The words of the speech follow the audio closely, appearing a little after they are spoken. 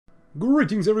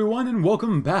Greetings everyone and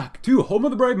welcome back to Home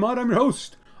of the Brave Mod. I'm your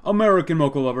host, American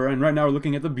Mocha Lover, and right now we're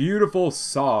looking at the beautiful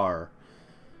SAR,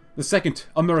 the Second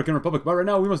American Republic. But right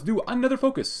now we must do another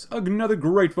focus, another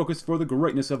great focus for the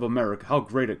greatness of America. How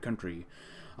great a country.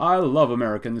 I love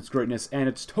America and its greatness, and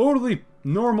it's totally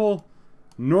normal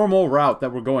route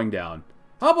that we're going down.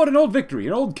 How about an old victory,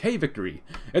 an old K victory?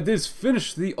 It is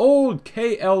finished the old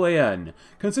KLAN,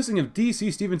 consisting of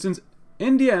D.C. Stevenson's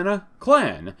Indiana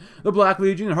clan. The Black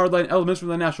Legion and hardline elements from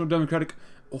the National Democratic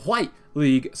White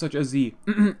League, such as the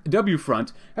W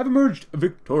Front, have emerged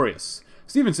victorious.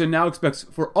 Stevenson now expects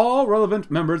for all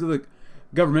relevant members of the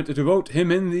government to vote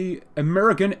him in the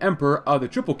American Emperor of the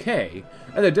Triple K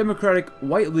and the Democratic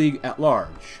White League at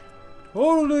large.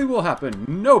 Totally will happen.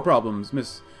 No problems,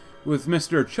 with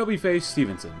Mr. Chubby-Face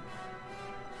Stevenson.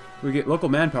 We get local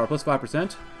manpower plus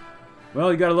 5%.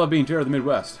 Well, you gotta love being terror of the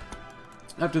Midwest.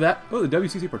 After that, the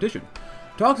WCC partition.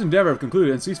 Talks in Denver have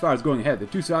concluded and ceasefire is going ahead. The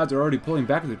two sides are already pulling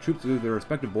back their troops to their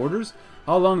respective borders.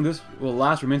 How long this will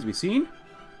last remains to be seen.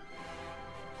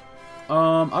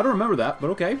 I don't remember that, but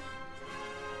okay.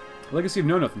 Legacy of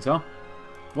know-nothings, huh?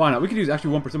 Why not? We could use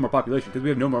actually 1% more population because we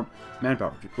have no more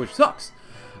manpower, which sucks.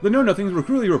 The know-nothings were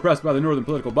cruelly repressed by the northern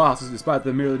political bosses despite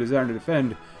them merely desiring to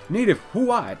defend native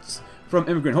whites from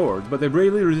immigrant hordes, but they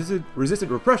bravely resisted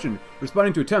repression,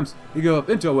 responding to attempts to give up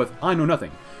intel with "I know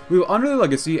nothing." We will honor their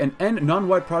legacy and end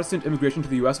non-white Protestant immigration to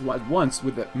the U.S. at once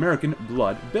with the American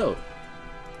Blood Bill.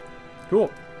 Cool.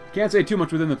 Can't say too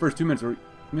much within the first 2 minutes, or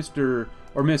Mr.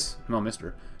 or Miss, no,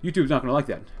 Mr. YouTube's not going to like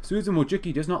that. Susan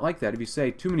Wojcicki does not like that if you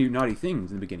say too many naughty things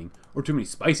in the beginning, or too many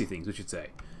spicy things, we should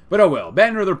say. But oh well,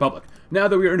 Banner of the Republic. Now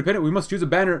that we are independent, we must choose a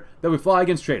banner that would fly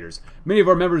against traitors. Many of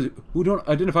our members who don't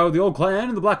identify with the old clan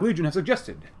and the Black Legion have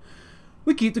suggested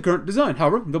we keep the current design.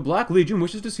 However, the Black Legion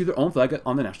wishes to see their own flag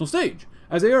on the national stage.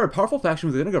 As they are a powerful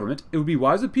faction within a government, it would be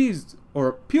wise to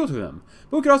appeal to them.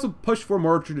 But we could also push for a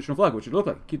more traditional flag, which would look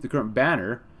like. Keep the current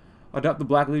banner. Adopt the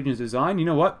Black Legion's design. You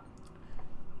know what?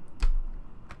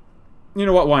 You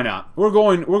know what? Why not? We're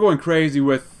going crazy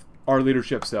with our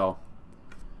leadership, so.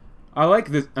 I like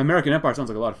this. American Empire sounds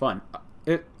like a lot of fun.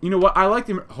 You know what? I like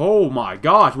the... Oh my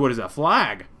gosh, what is that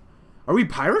flag? Are we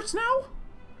pirates now?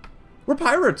 We're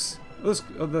pirates!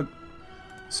 The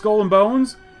Skull and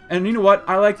Bones. And you know what?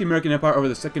 I like the American Empire over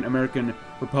the Second American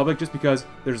Republic just because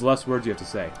there's less words you have to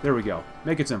say. There we go.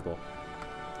 Make it simple.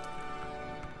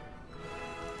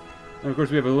 And of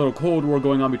course we have a little Cold War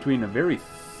going on between a very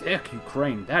thick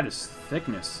Ukraine. That is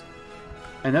thickness.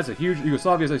 And that's a huge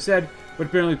Yugoslavia, as I said, but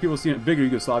apparently people have seen it bigger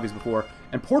Yugoslavias before.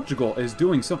 And Portugal is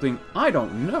doing something I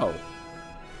don't know.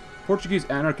 Portuguese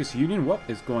Anarchist Union? What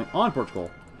is going on,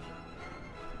 Portugal?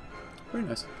 Very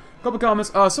nice. Couple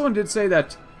comments. Someone did say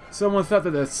that someone thought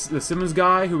that the Simmons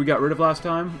guy, who we got rid of last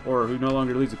time, or who no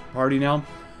longer leads the party now,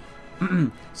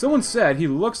 someone said he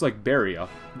looks like Beria.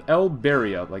 El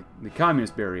Beria, like the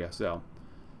communist Beria, so.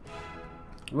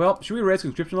 Well, should we raise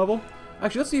conscription level?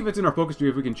 Actually, let's see if it's in our focus tree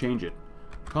if we can change it.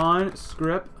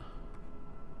 Conscript.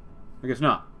 I guess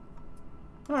not.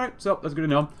 Alright, so that's good to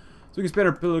know. So we can spend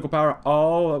our political power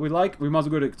all that we like. We might as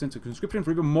well go to extensive conscription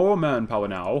for even more manpower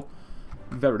now.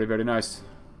 Very, very nice.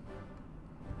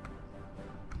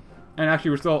 And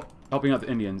actually, we're still helping out the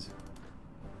Indians.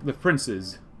 The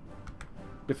princes.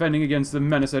 Defending against the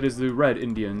menace that is the Red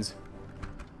Indians.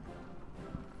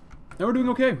 And we're doing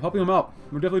okay. Helping them out.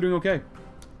 We're definitely doing okay.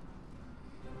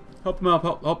 Help them out,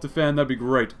 help defend, that'd be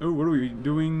great. Oh, what are we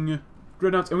doing?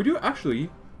 Dreadnoughts. And we do actually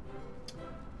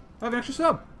have an extra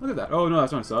sub. Look at that. Oh, no,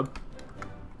 that's not a sub.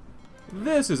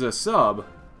 This is a sub.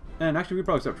 And actually, we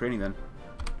probably start training then.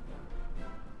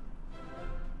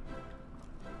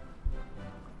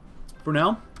 For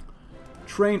now,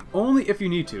 train only if you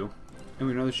need to. And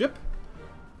we have another ship.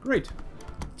 Great.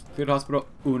 Field Hospital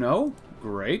Uno.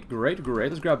 Great, great,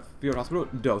 great. Let's grab Field Hospital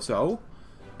Doso.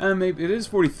 And maybe it is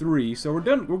 43, so we're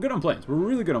done. We're good on planes. We're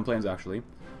really good on planes, actually.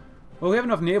 Well, we have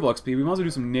enough naval XP. We might as well do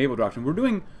some naval doctrine. We're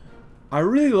doing... I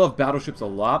really love battleships a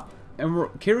lot. And we're...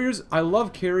 Carriers... I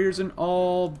love carriers and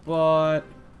all, but...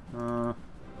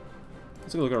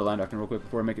 let's take a look at our land doctrine real quick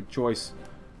before I make a choice.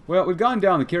 Well, we've gone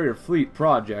down the carrier fleet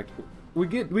project. We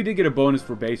did get a bonus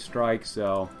for base strike,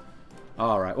 so...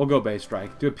 Alright, we'll go base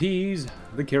strike. To appease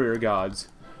the carrier gods.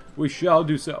 We shall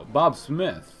do so. Bob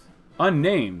Smith.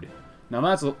 Unnamed. Now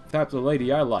that's the type of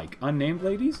lady I like. Unnamed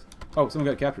ladies? Oh,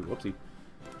 someone got captured. Whoopsie.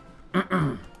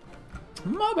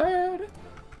 My bad.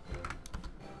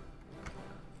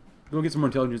 We'll get some more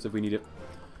intelligence if we need it.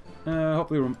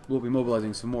 Hopefully we'll be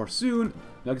mobilizing some more soon.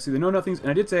 I can see the know-nothings. And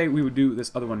I did say we would do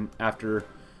this other one after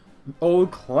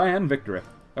Old Clan Victory.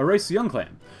 Erase the Young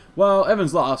Clan. While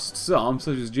Evans lost some,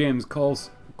 such as James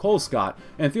Colescott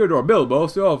and Theodore Bilbo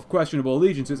still have questionable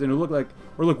allegiances and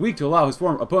look weak to allow his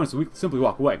former opponents to simply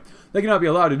walk away. They cannot be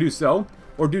allowed to do so,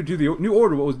 or due to the new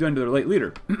order what was done to their late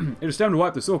leader. It is time to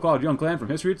wipe the so-called young clan from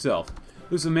history itself.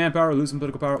 Lose some manpower, lose some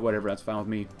political power, whatever, that's fine with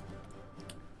me.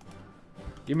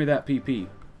 Give me that PP.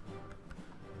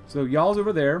 So y'all's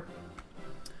over there,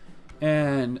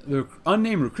 and the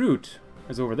unnamed recruit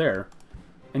is over there,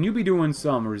 and you be doing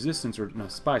some resistance or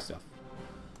spy stuff.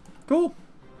 Cool.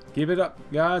 Keep it up,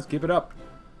 guys. Keep it up.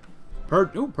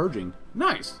 Purging.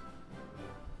 Nice.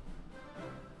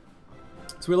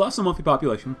 So we lost some monthly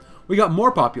population. We got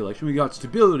more population. We got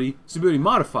stability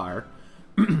modifier.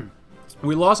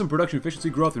 We lost some production efficiency,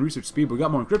 growth, and research speed, but we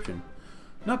got more encryption.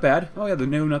 Not bad. Oh yeah, the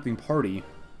Know Nothing Party.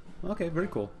 Okay, very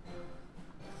cool.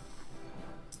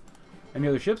 Any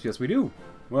other ships? Yes, we do.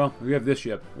 Well, we have this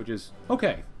ship, which is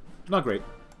okay. It's not great,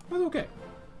 but okay.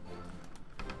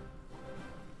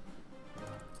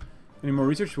 Any more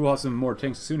research? We'll have some more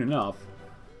tanks soon enough.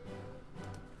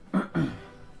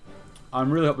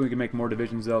 I'm really hoping we can make more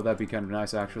divisions, though. That'd be kind of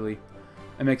nice, actually.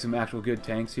 And make some actual good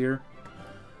tanks here.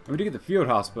 And we did get the field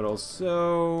hospitals,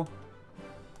 so...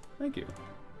 Thank you.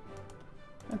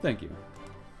 And thank you.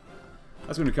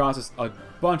 That's going to cost us a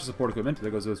bunch of support equipment. There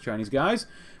goes those Chinese guys.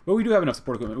 But we do have enough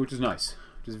support equipment, which is nice.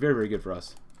 Which is very, very good for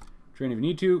us. Train if you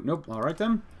need to. Nope. Alright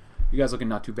then. You guys looking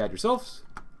not too bad yourselves.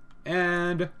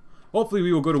 And... hopefully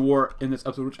we will go to war in this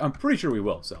episode, which I'm pretty sure we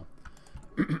will, so.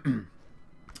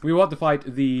 We will have to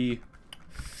fight the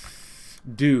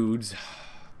dudes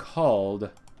called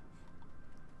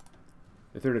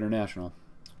the Third International.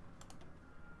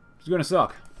 It's gonna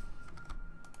suck.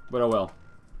 But oh well.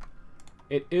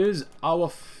 It is our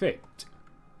fate.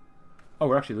 Oh,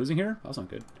 we're actually losing here? That's not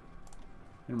good.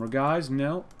 Any more guys?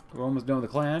 No. We're almost done with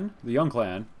the clan. The young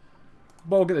clan.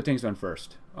 But we'll get the tanks done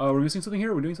first. Oh, we're missing something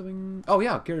here? We're doing something? Oh,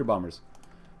 yeah, carrier bombers.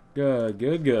 Good,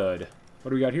 good, good. What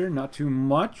do we got here? Not too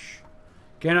much.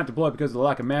 Cannot deploy because of the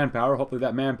lack of manpower. Hopefully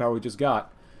that manpower we just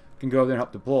got can go there and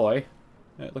help deploy.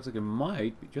 It looks like it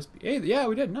might just be... Hey, yeah,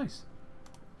 we did. Nice.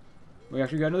 We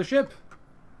actually got another ship.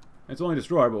 It's only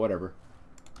destroyed, but whatever.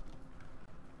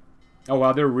 Oh,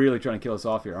 wow, they're really trying to kill us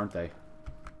off here, aren't they?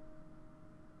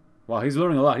 Wow, he's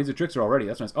learning a lot. He's a trickster already.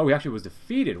 That's nice. Oh, he actually was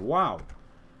defeated. Wow.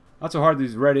 That's how hard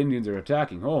these Red Indians are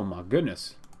attacking. Oh my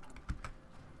goodness.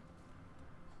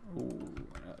 Ooh,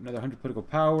 another 100 political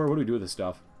power. What do we do with this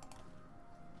stuff?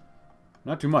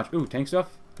 Not too much. Ooh, tank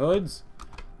stuff? Hoods?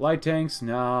 Light tanks?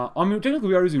 Nah. I mean, technically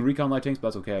we are using recon light tanks, but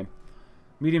that's okay.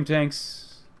 Medium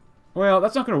tanks. Well,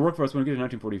 that's not going to work for us when we get to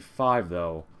 1945,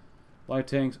 though. Light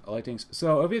tanks, light tanks.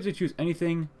 So, if we have to choose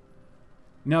anything...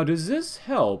 Now, does this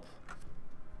help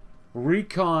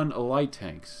recon light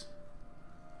tanks?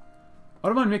 I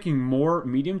don't mind making more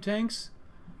medium tanks,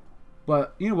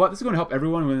 but you know what? This is going to help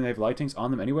everyone when they have light tanks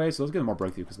on them anyway, so let's get them more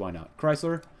breakthrough, because why not?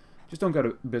 Chrysler, just don't go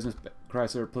to business.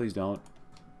 Chrysler, please don't.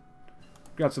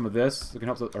 Grab some of this. That can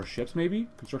help our ships, maybe.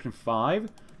 Construction 5.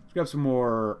 Let's grab some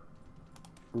more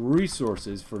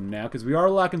resources for now, because we are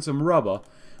lacking some rubber,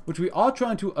 which we are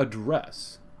trying to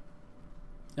address.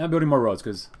 And I'm building more roads,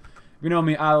 because if you know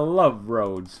me, I love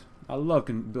roads. I love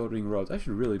building roads. I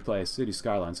should really play a city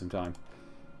skyline sometime.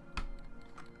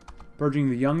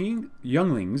 Purging the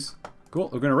younglings. Cool.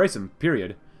 We're going to race them.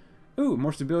 Period. Ooh,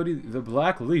 more stability. The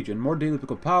Black Legion. More daily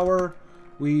political power.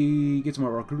 We get some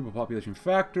more recruitable population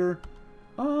factor.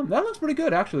 That looks pretty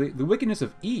good, actually. The Wickedness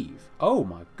of Eve. Oh,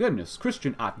 my goodness.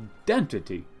 Christian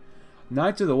identity.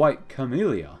 Knights of the White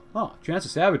Camellia. Oh, chance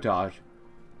of sabotage.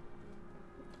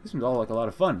 This seems all like a lot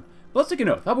of fun. But let's take an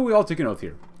oath. How about we all take an oath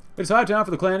here? It is high time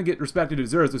for the clan to get respect it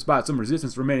deserves despite some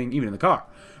resistance remaining even in the car.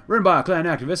 Written by a clan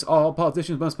activist, all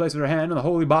politicians must place their hand on the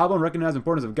Holy Bible and recognize the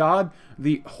importance of God,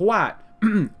 the white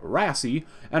race,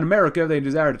 and America if they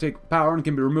desire to take power and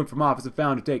can be removed from office if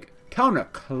found to take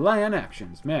counter-clan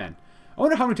actions. Man, I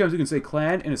wonder how many times you can say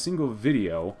clan in a single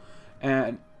video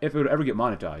and if it would ever get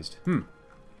monetized.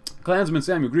 Klansman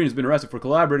Samuel Green has been arrested for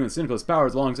collaborating with syndicalist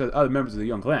powers alongside other members of the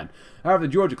Young Clan. However, the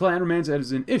Georgia clan remains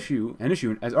as an issue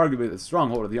as arguably the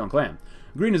stronghold of the Young Clan.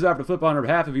 Green has offered to flip on her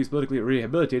behalf if he's politically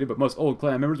rehabilitated, but most old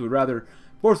clan members would rather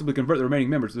forcibly convert the remaining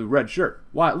members to the Red Shirt,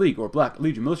 White League, or Black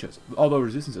Legion militias, although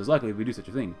resistance is likely if we do such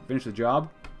a thing. Finish the job.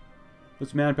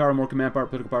 Lose manpower, more command power,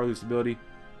 political power, lose stability.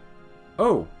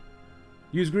 Oh!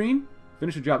 Use green?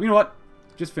 Finish the job. You know what?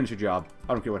 Just finish the job.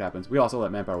 I don't care what happens. We also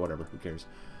let manpower, whatever. Who cares?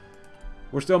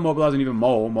 We're still mobilizing even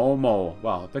more.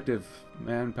 Wow, effective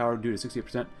manpower due to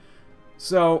 68%.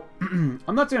 So,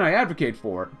 I'm not saying I advocate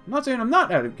for it. I'm not saying I'm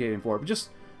not advocating for it, but just...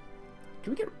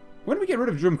 when do we get rid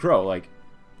of Jim Crow? Like,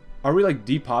 are we, like,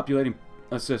 depopulating,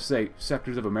 let's just say,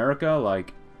 sectors of America?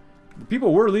 Like,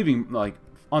 people were leaving, like,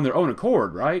 on their own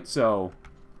accord, right? So,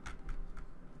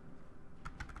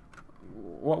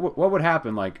 what would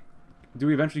happen? Like, do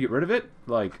we eventually get rid of it?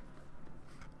 Like,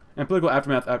 and political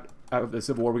aftermath out of the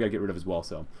Civil War, we gotta get rid of as well.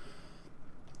 So,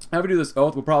 after we do this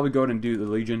oath, we'll probably go ahead and do the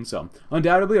Legion. So,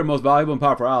 undoubtedly, our most valuable and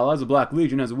powerful allies, the Black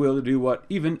Legion, has the will to do what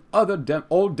even other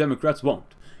old Democrats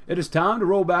won't. It is time to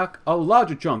roll back a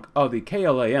larger chunk of the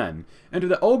KLAN into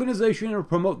the organization and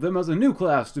promote them as a new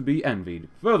class to be envied.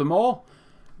 Furthermore,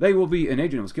 they will be an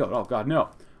agent who was killed. Oh, God, no.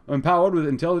 Empowered with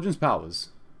intelligence powers.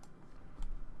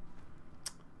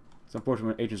 It's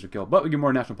unfortunate when agents are killed, but we get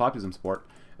more national populism support.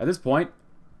 At this point,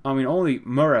 I mean, only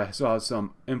Murrah still has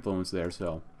some influence there,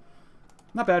 so...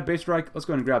 Not bad. Base strike. Let's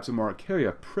go ahead and grab some more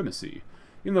carrier primacy.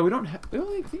 Even though we don't have...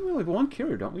 I think we only have one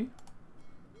carrier, don't we?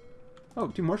 Oh,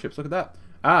 2 more ships. Look at that.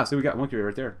 Ah, so we got 1 carrier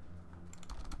right there.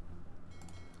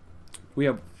 We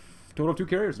have a total of 2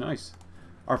 carriers. Nice.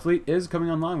 Our fleet is coming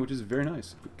online, which is very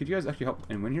nice. Could you guys actually help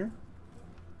and win here?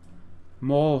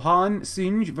 Mohan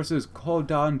Singh versus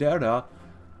Kodandera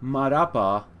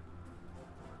Marapa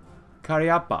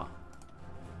Karyapa.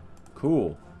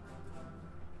 Cool.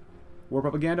 War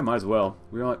propaganda? Might as well.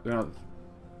 We don't have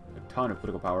a ton of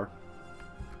political power.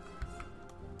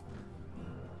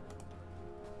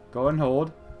 Go ahead and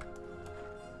hold.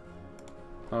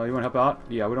 Oh, you want to help out?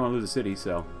 Yeah, we don't want to lose the city,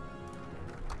 so...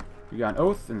 We got an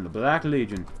oath and the Black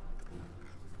Legion.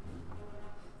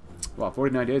 Wow,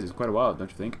 49 days is quite a while,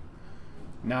 don't you think?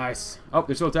 Nice. Oh,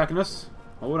 they're still attacking us.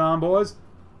 Hold on, boys.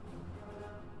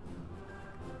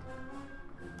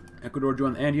 Ecuador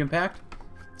joined the Andean Pact.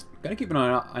 Gotta keep an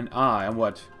eye on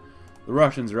what the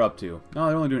Russians are up to. No,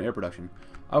 they're only doing air production.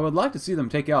 I would like to see them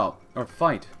take out or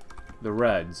fight the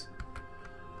Reds.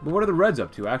 But what are the Reds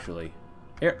up to, actually?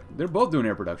 They're both doing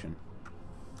air production.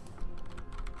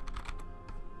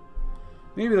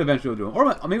 Maybe they'll eventually do it. Or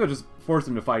maybe I'll just force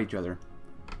them to fight each other.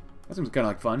 That seems kind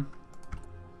of like fun.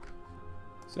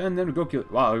 Send them to go kill...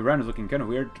 Wow, Iran is looking kind of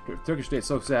weird. Turkish state's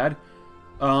so sad.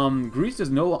 Greece does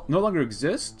no longer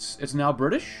exists. It's now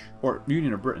British. Or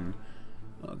Union of Britain.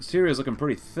 Syria's looking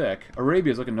pretty thick.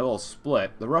 Arabia's looking a little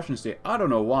split. The Russian state, I don't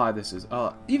know why this is...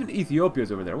 even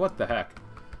Ethiopia's over there. What the heck?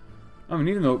 I mean,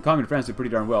 even though Communist France did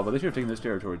pretty darn well, but they should have taken this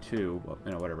territory too. But,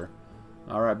 you know, whatever.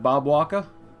 Alright, Bob Walker.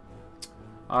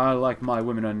 I like my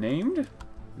women unnamed.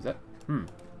 Is that...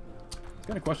 It's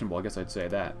kind of questionable, I guess I'd say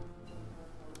that.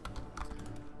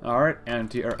 Alright,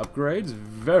 anti-air upgrades.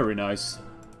 Very nice.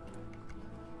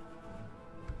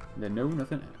 Then no,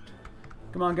 nothing out.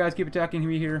 Come on, guys, keep attacking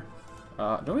me here.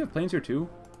 Don't we have planes here, too?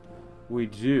 We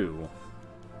do.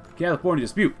 California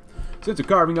dispute. Since the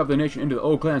carving of the nation into the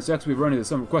old clan sects, we've run into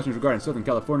some questions regarding Southern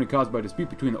California caused by a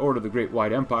dispute between the Order of the Great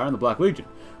White Empire and the Black Legion.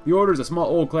 The Order is a small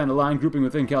old clan aligned grouping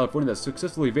within California that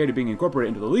successfully evaded being incorporated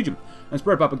into the Legion and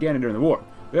spread propaganda during the war.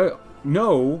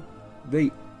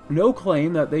 They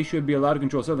claim that they should be allowed to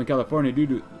control Southern California due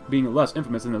to being less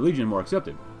infamous and the Legion more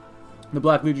accepted. The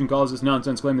Black Legion calls this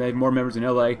nonsense, claiming they have more members in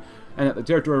LA and that the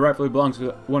territory rightfully belongs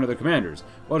to one of their commanders.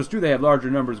 While it's true they have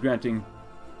larger numbers, granting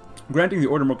the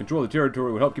Order more control of the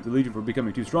territory would help keep the Legion from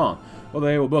becoming too strong. While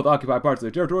they will both occupy parts of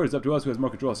the territory, it's up to us who has more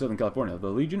control of Southern California, the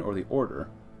Legion or the Order.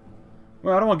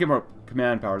 Well, I don't want to give more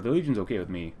command power. The Legion's okay with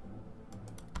me.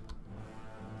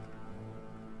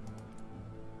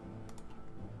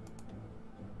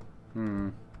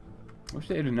 Wish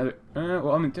they had another...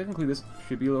 well, I mean, technically this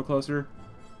should be a little closer.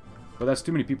 But that's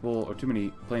too many people or too many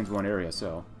planes in one area,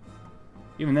 so...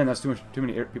 Even then, that's too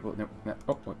many people... No,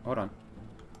 oh, wait, hold on.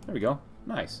 There we go.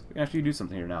 Nice. We can actually do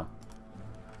something here now.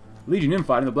 Legion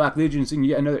infighting. The Black Legion seeing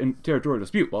yet another territorial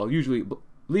dispute. While usually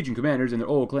Legion commanders and their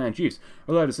old clan chiefs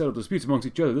are allowed to settle disputes amongst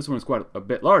each other, this one is quite a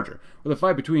bit larger. With a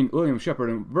fight between William Shepard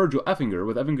and Virgil Effinger,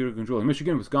 with Effinger controlling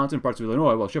Michigan, Wisconsin, parts of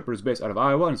Illinois, while Shepard is based out of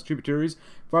Iowa and its tributaries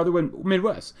farther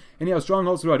Midwest. And he has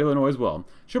strongholds throughout Illinois as well.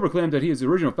 Shepard claims that he is the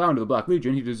original founder of the Black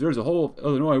Legion. He deserves the whole of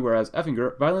Illinois, whereas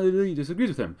Effinger violently disagrees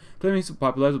with him, claiming he's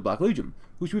popularized the Black Legion.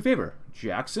 Who should we favor?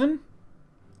 Jackson?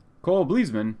 Cole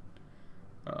Bleasman?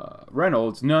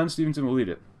 Reynolds? None. Stevenson will lead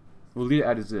it. We'll lead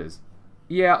it as is.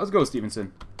 Yeah, let's go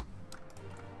Stevenson.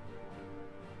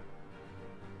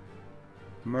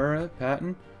 Murrah,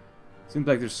 Patton. Seems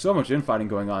like there's so much infighting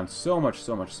going on. So much.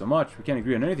 We can't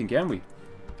agree on anything, can we?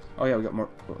 Oh yeah, we got more.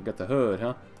 We got the hood,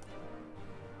 huh?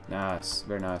 Nice.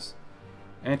 Very nice.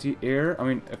 Anti-air. I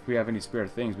mean, if we have any spare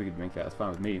things, we could make that. That's fine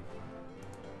with me.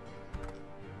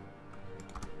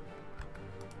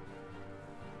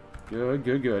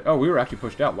 Good. Oh, we were actually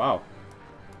pushed out. Wow.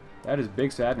 That is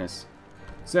big sadness.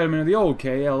 Settlement of the old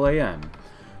KLAN.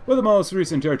 With the most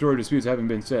recent territorial disputes having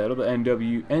been settled, the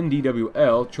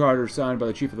NDWL charter signed by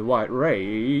the chief of the white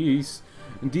race,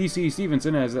 D.C.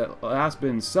 Stevenson has at last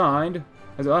been signed,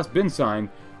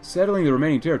 settling the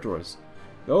remaining territories.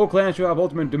 The whole clan shall have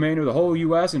ultimate domain of the whole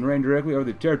U.S. and reign directly over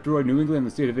the territory of New England,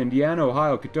 the state of Indiana,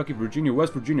 Ohio, Kentucky, Virginia,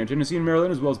 West Virginia, Tennessee, and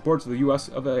Maryland, as well as ports of the U.S.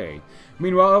 of A.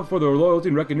 Meanwhile, for the loyalty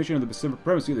and recognition of the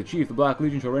supremacy of the chief, the Black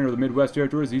Legion shall reign over the Midwest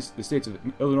territories, the states of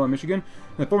Illinois and Michigan,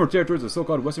 and the former territories of the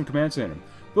so-called Western Command Center.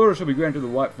 Florida shall be granted the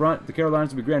White Front, the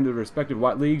Carolinas will be granted the respective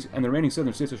White Leagues, and the remaining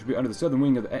southern states shall be under the southern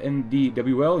wing of the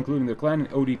NDWL, including their clan and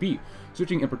ODP.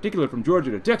 Switching in particular from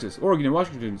Georgia to Texas, Oregon and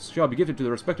Washington shall be gifted to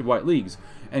the respective White Leagues,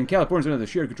 and California is under the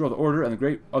shared control of the Order and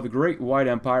the Great White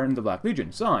Empire and the Black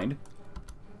Legion. Signed.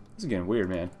 This is getting weird,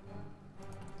 man.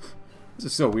 This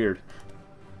is so weird.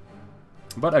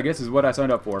 But I guess this is what I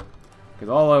signed up for. Because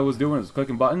all I was doing was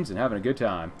clicking buttons and having a good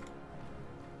time.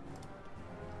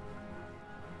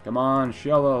 Come on,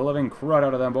 shell the living crud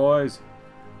out of them, boys.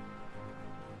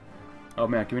 Oh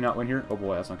man, can we not win here? Oh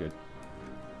boy, that's not good.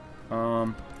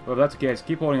 Well, if that's the case,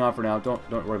 keep holding on for now. Don't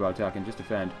worry about attacking. Just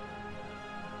defend.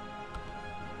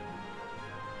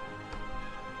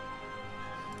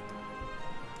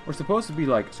 We're supposed to be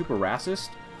like super racist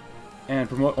and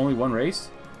promote only one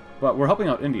race, but we're helping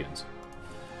out Indians.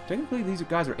 Technically, these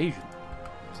guys are Asian,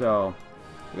 so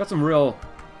we got some real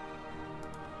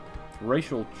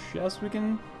racial chess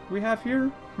we have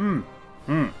here. How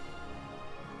many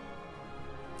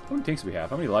tanks do we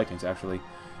have? How many light tanks actually?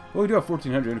 Well, we do have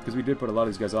 1,400 because we did put a lot of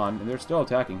these guys on, and they're still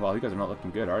attacking. Well, you guys are not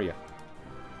looking good, are you?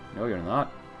 No, you're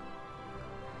not.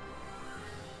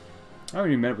 How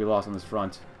many men have we lost on this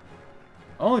front?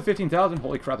 Only 15,000?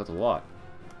 Holy crap, that's a lot.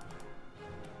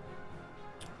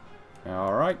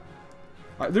 Alright.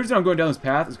 The reason I'm going down this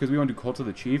path is because we want to do Cult of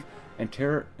the Chief and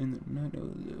Terror in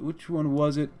the... Which one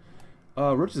was it?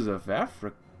 Riches of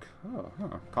Africa?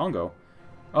 Congo.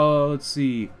 Let's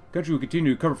see. Country will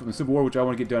continue to recover from the Civil War, which I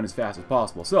want to get done as fast as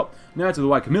possible. So, Knights of the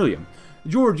White Camellia.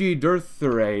 George E.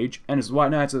 Dirtherage and his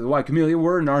White Knights of the White Camellia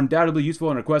were and are undoubtedly useful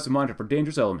in a quest to monitor for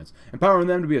dangerous elements. Empowering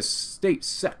them to be a state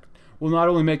sect will not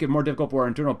only make it more difficult for our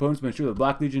internal opponents, but ensure the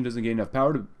Black Legion doesn't gain enough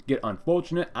power to get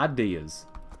unfortunate ideas.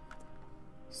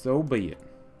 So be it.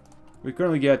 We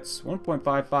currently get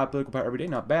 1.55 political power every day,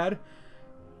 not bad.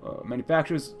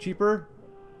 Manufacturers cheaper.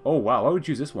 Oh wow, why would we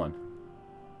choose this one?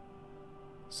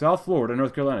 South Florida,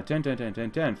 North Carolina, 10, 10, 10,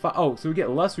 10, 10. Oh, so we get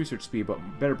less research speed,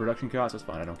 but better production costs. That's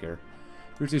fine, I don't care.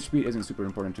 Research speed isn't super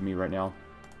important to me right now.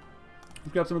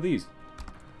 Let's grab some of these.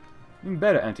 Even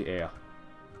better anti-air.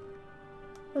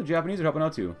 The Japanese are helping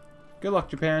out too. Good luck,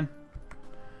 Japan.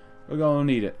 We're gonna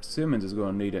need it. Simmons is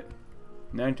gonna need it.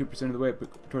 92% of the way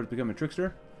towards becoming a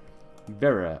trickster.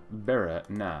 Very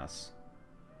nice.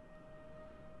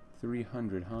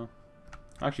 300, huh?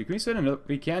 Actually, can we send another?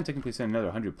 We can technically send another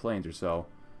 100 planes or so.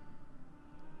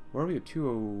 Where are we at?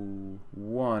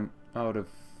 201 out of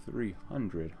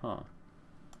 300, huh?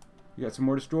 You got some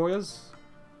more destroyers.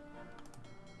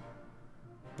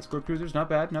 Escort cruisers, not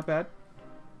bad, not bad.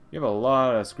 You have a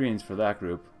lot of screens for that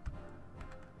group.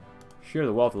 Share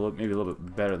the wealth maybe a little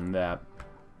bit better than that.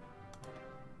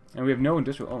 And we have no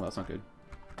industrial... Oh, that's not good.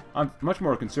 I'm much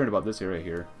more concerned about this area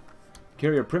here.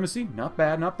 Carrier primacy, not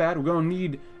bad, not bad. We're going to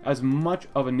need as much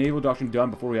of a naval doctrine done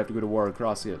before we have to go to war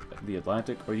across the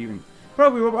Atlantic, or even...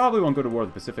 Probably won't go to war with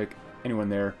the Pacific, anyone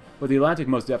there. But the Atlantic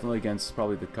most definitely against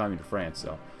probably the Commune of France,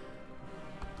 so...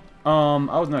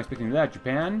 I was not expecting that.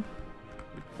 Japan?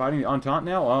 Fighting the Entente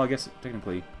now? Well, I guess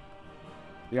technically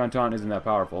the Entente isn't that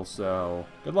powerful, so...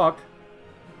 Good luck.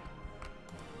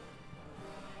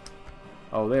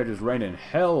 Oh, they're just raining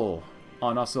hell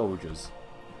on us soldiers.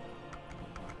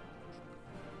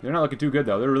 They're not looking too good,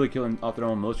 though. They're really killing off their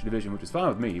own militia division, which is fine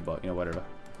with me, but, you know, whatever.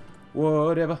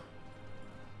 Whatever.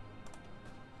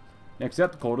 Next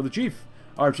up, the Cult of the Chief.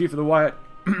 Our Chief of the White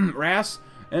Race,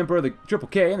 Emperor of the Triple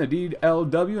K and the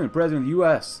DLW, and President of the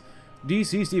U.S.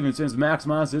 D.C. Stevenson has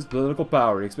maximized his political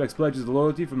power. He expects pledges of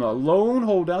loyalty from the lone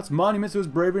holdouts, monuments to his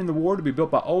bravery in the war to be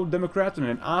built by old Democrats, and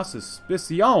an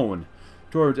suspicion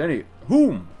towards any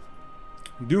whom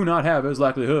do not have his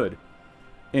likelihood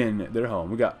in their home.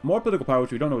 We got more political power,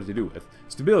 which we don't know what to do with.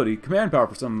 Stability, command power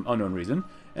for some unknown reason,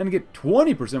 and get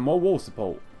 20% more war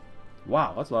support.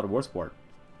 Wow, that's a lot of war support.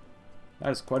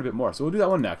 That is quite a bit more. So we'll do that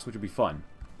one next, which will be fun.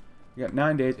 We got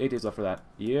 9 days, 8 days left for that.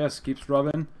 Yes, keep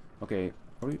scrubbing. Okay,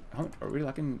 are we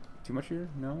lacking too much here?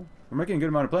 No, we're making a good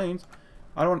amount of planes.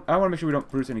 I want to make sure we don't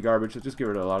produce any garbage. So just get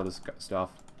rid of a lot of this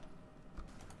stuff.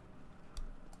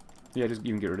 Yeah, just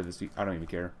even get rid of this. I don't even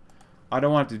care. I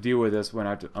don't want to deal with this when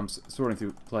I'm sorting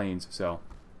through planes, so.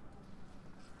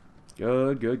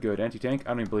 Good, good, good. Anti-tank. I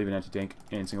don't even believe in anti-tank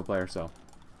in single player, so.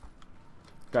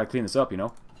 Gotta clean this up, you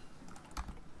know.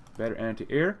 Better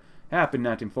anti-air. Happened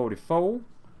 1944.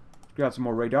 Grab some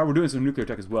more radar. We're doing some nuclear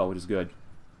tech as well, which is good.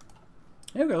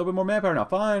 Yeah, we got a little bit more manpower now.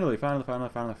 Finally, finally, finally,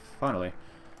 finally, finally.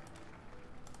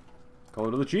 Call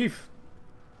it to the chief.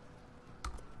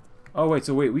 Oh, wait,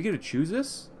 so wait, we get to choose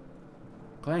this?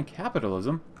 Clan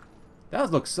capitalism?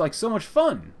 That looks like so much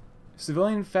fun.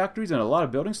 Civilian factories and a lot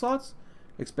of building slots?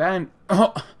 Expand...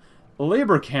 Oh,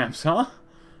 labor camps, huh?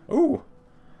 Ooh.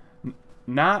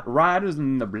 Night Riders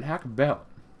in the Black Belt.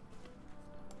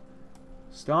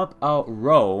 Stomp out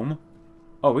Rome.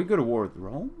 Oh, we go to war with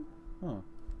Rome? Oh.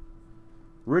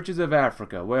 Riches of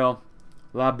Africa. Well,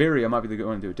 Liberia might be the good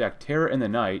one to attack. Terror in the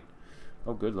night.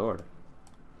 Oh, good lord.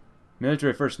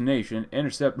 Military First Nation.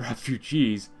 Intercept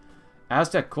refugees.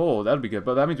 Aztec coal. That'd be good.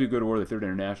 But that means we go to war with the Third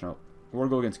International. War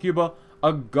go against Cuba.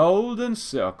 A golden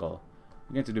circle.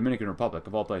 Against the Dominican Republic,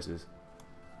 of all places.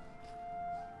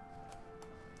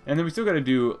 And then we still got to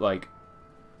do, like,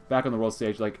 back on the world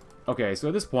stage, like, okay, so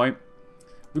at this point,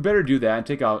 we better do that and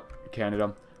take out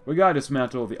Canada. We got to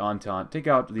dismantle the Entente, take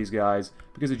out these guys,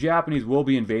 because the Japanese will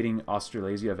be invading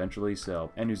Australasia eventually,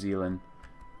 so, and New Zealand,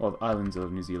 well, the islands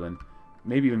of New Zealand,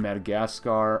 maybe even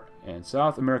Madagascar, and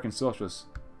South American Socialist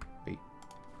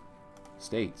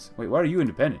states. Wait, why are you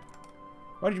independent?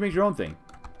 Why did you make your own thing?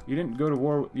 You didn't go to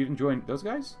war, you didn't join those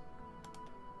guys?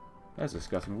 That's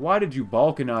disgusting. Why did you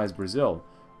Balkanize Brazil?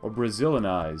 Or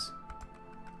Brazilianize?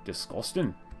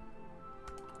 Disgusting.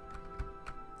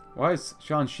 Why is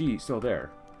Shanxi still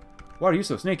there? Why are you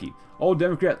so snaky? Old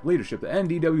Democrat leadership, the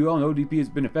NDWL and ODP has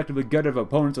been effectively gutted of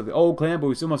opponents of the old clan, but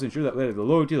we still must ensure that they have the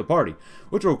loyalty of the party,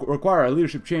 which will require a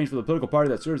leadership change for the political party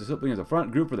that serves as simply as a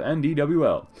front group for the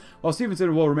NDWL. While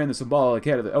Stevenson will remain the symbolic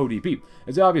head of the ODP,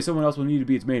 it's obvious someone else will need to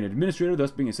be its main administrator, thus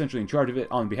being essentially in charge of it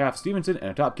on behalf of Stevenson and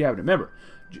a top cabinet member.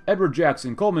 Edward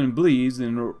Jackson, Coleman Blees,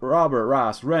 and Robert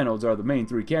Ross Reynolds are the main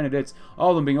three candidates, all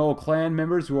of them being old clan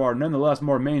members who are nonetheless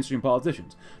more mainstream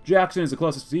politicians. Jackson is the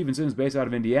closest to Stevenson, is based out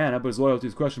of Indiana, but his loyalty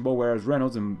is questionable, whereas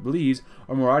Reynolds and Blees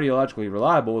are more ideologically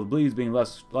reliable, with Blees being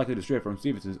less likely to stray from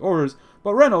Stevenson's orders,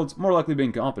 but Reynolds more likely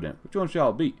being competent. Which one shall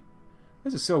it be?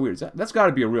 This is so weird. That's got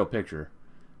to be a real picture.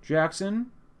 Jackson.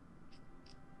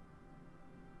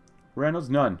 Reynolds,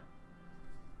 none.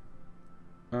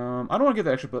 I don't want to get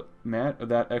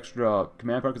that extra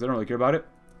command part because I don't really care about it.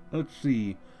 Let's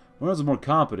see. Reynolds is more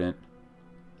competent.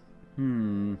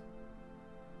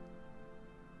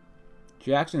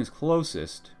 Jackson is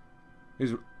closest.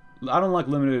 I don't like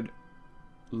limited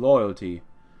loyalty.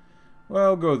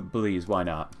 Well, go with Blees. Why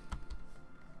not?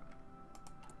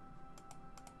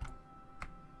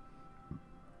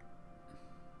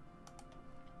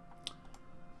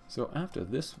 So after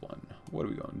this one, what are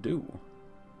we going to do?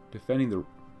 Defending the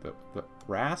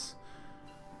RAS?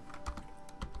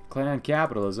 Clan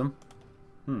capitalism.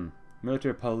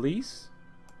 Military police?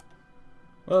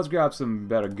 Well, let's grab some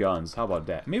better guns. How about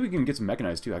that? Maybe we can get some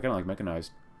mechanized too. I kind of like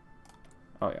mechanized.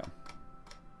 Oh, yeah.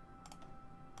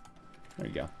 There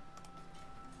you go.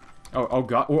 Oh,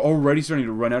 God. We're already starting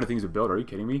to run out of things to build. Are you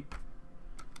kidding me?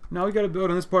 Now we got to build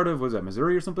in this part of, what is that,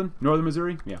 Missouri or something? Northern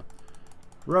Missouri? Yeah.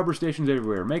 Rubber stations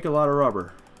everywhere. Make a lot of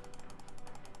rubber.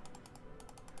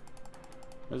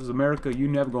 This is America. You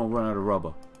never gonna run out of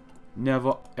rubber.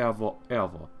 Never, ever,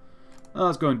 ever.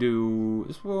 Let's go and do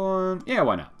this one. Yeah,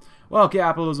 why not? While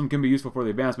capitalism can be useful for the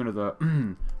advancement of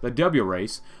the the W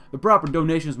race, the proper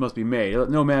donations must be made. Let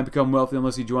no man become wealthy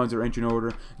unless he joins their ancient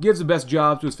order, gives the best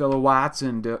jobs to his fellow whites,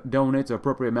 and donates an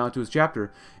appropriate amount to his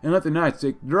chapter. And let the knights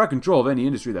take direct control of any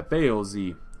industry that fails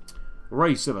the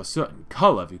race of a certain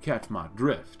color, if you catch my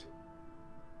drift.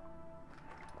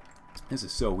 This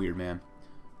is so weird, man.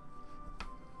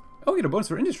 Oh, we get a bonus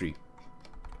for industry.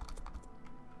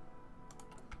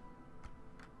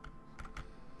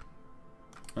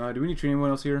 Do we need to train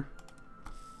anyone else here?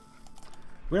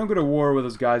 We don't go to war with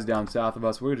those guys down south of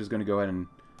us. We're just going to go ahead and...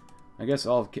 I guess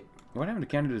all of... What happened to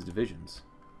Canada's divisions?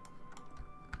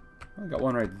 I got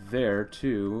one right there,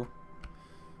 too.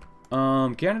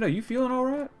 Canada, you feeling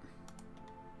alright?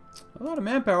 A lot of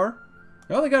manpower.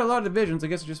 Well, they got a lot of divisions. I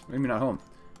guess it's just... Maybe not home.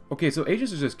 Okay, so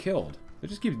agents are just killed. They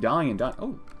just keep dying and dying.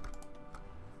 Oh.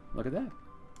 Look at that.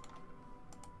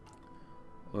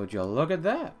 Would you look at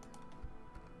that?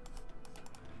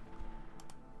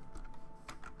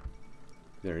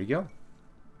 There you go.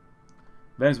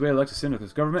 Venezuela elects a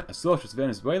syndicalist government. A socialist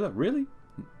Venezuela? Really?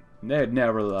 They'd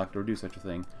never elect or do such a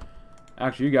thing.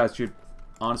 Actually, you guys should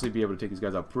honestly be able to take these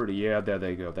guys out pretty. Yeah, there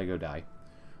they go. They go die.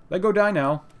 They go die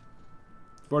now.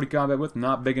 40 combat width,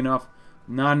 not big enough.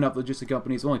 Not enough logistic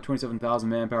companies. Only 27,000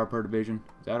 manpower per division.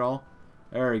 Is that all?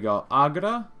 There you go.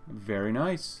 Agra. Very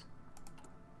nice.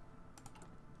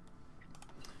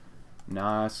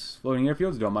 Nice. Floating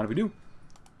airfields. Don't mind if we do.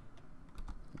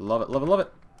 Love it, love it, love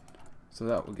it. So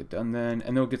that will get done then.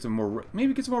 And then we'll get some more...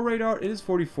 Maybe get some more radar. It is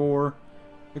 44.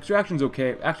 Extraction's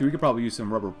okay. Actually, we could probably use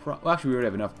some rubber... Well, actually, we already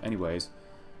have enough anyways.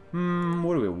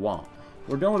 What do we want?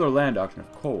 We're done with our land auction,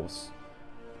 of course.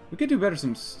 We could do better,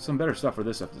 some better stuff for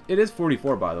this stuff. It is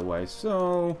 44, by the way,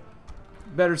 so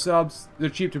better subs. They're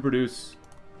cheap to produce.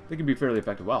 They can be fairly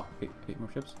effective. Wow, eight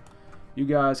more ships. You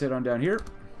guys head on down here.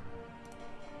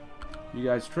 You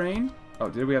guys train. Oh,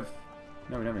 did we have?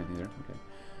 No, we don't have anything there. Okay,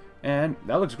 and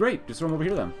that looks great. Just throw them over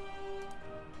here then.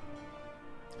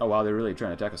 Oh wow, they're really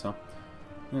trying to attack us, huh?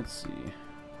 Let's see.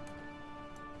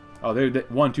 Oh, they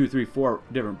 1, 2, 3, 4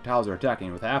 different tiles are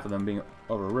attacking, with half of them being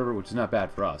over a river, which is not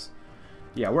bad for us.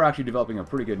 Yeah, we're actually developing a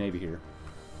pretty good navy here.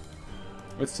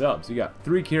 With subs, you got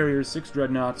 3 carriers, 6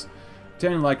 dreadnoughts,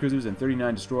 10 light cruisers, and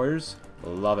 39 destroyers.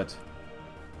 Love it.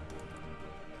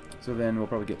 So then we'll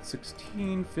probably get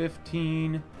 16,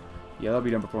 15. Yeah, that'll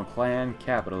be done before clan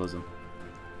capitalism.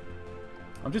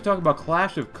 I'm just talking about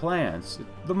Clash of Clans,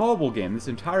 the mobile game, this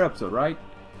entire episode, right?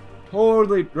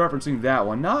 Totally referencing that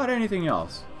one, not anything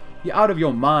else. You're out of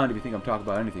your mind if you think I'm talking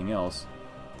about anything else.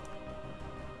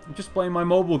 I'm just playing my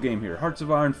mobile game here. Hearts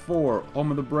of Iron 4, Home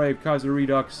of the Brave, Kaiser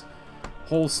Redux,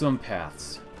 wholesome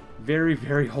paths. Very,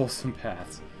 very wholesome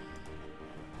paths.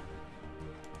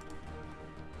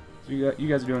 So you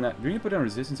guys are doing that. Do we need to put down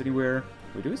resistance anywhere?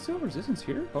 Wait, do we still have resistance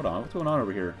here? Hold on, what's going on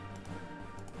over here?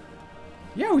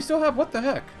 Yeah, we still have, what the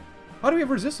heck? How do we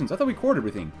have resistance? I thought we cored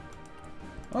everything.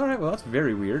 Alright, well that's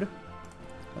very weird.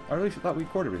 I really thought we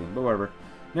cored everything, but whatever.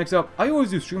 Next up, I always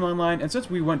do streamline line, and since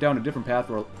we went down a different path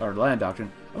for our land auction,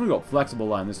 I'm going to go flexible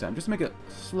line this time, just to make it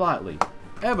slightly,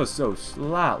 ever so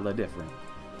slightly different.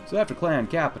 So after clan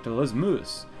capitalism,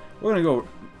 we're going to go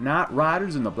Knight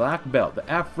Riders in the Black Belt. The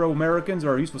Afro-Americans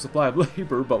are a useful supply of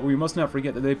labor, but we must not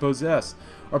forget that they possess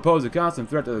or pose a constant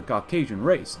threat to the Caucasian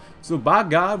race. So by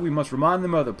God, we must remind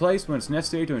them of their place when it's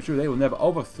necessary to ensure they will never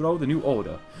overthrow the New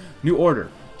Order. New Order.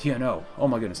 TNO. Oh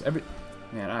my goodness.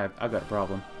 Man, I've got a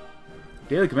problem.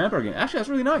 Daily command power gain. Actually, that's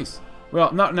really nice.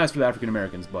 Well, not nice for the African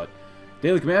Americans, but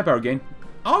daily command power gain.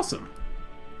 Awesome.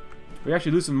 We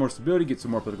actually lose some more stability, get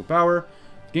some more political power,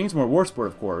 gain some more war support,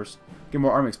 of course, get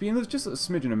more army XP, and there's just a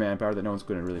smidgen of manpower that no one's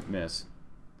going to really miss.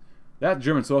 That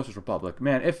German Socialist Republic,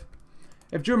 man, if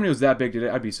Germany was that big today,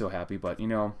 I'd be so happy. But you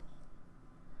know,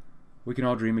 we can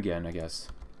all dream again, I guess.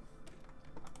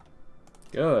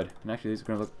 Good. And actually, these are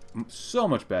going to look so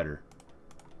much better.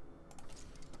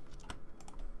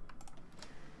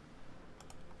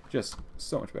 Just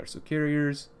so much better. So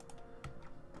carriers,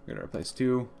 we're gonna replace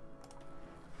 2.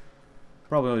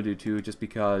 Probably only do 2 just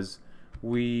because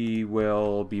we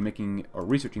will be making or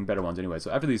researching better ones anyway. So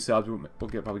after these subs, we'll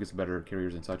probably get some better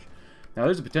carriers and such. Now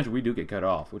there's a potential we do get cut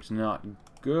off, which is not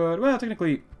good. Well,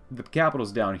 technically the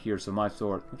capital's down here, so my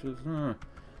sword, which is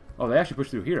oh, they actually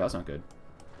pushed through here. That's not good.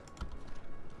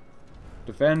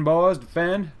 Defend, boys,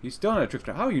 defend. He's still not a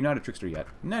trickster. How are you not a trickster yet?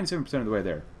 97% of the way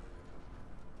there.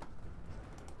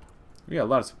 We got a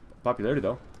lot of popularity,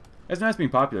 though. It's nice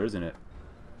being popular, isn't it?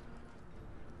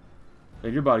 Hey,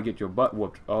 you're about to get your butt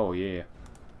whooped. Oh, yeah.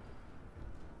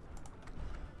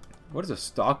 What is a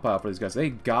stockpile for these guys? They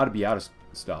gotta be out of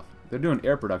stuff. They're doing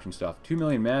air production stuff. 2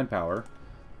 million manpower.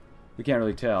 We can't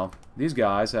really tell. These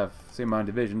guys have the same amount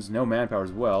of divisions. No manpower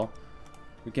as well.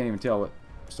 We can't even tell what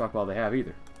stockpile they have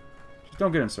either. Just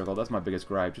don't get encircled. That's my biggest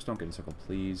gripe. Just don't get encircled,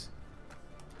 please.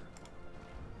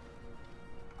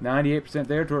 98%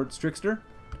 there towards Trickster.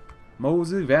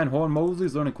 Mosley, Van Horn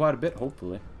Mosley's learning quite a bit,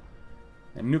 hopefully.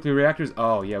 And nuclear reactors.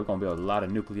 Oh, yeah, we're going to build a lot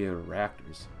of nuclear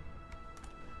reactors.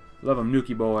 Love them,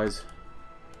 Nuki boys.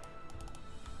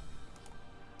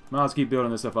 Now let's keep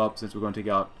building this stuff up since we're going to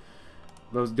take out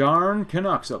those darn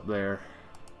Canucks up there.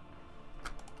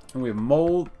 And we have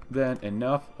more than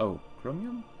enough. Oh,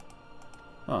 chromium?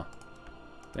 Huh.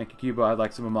 Thank you, Cuba. I'd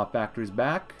like some of my factories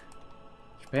back.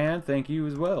 Japan, thank you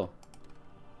as well.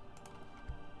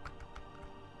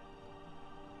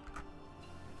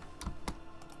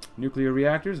 Nuclear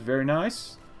reactors, very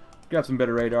nice. Got some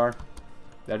better radar.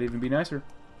 That'd even be nicer.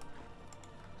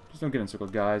 Just don't get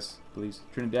encircled, guys, please.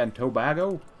 Trinidad and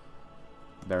Tobago,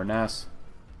 very nice.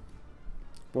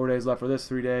 4 days left for this,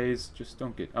 3 days. Just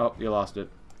don't get... Oh, you lost it.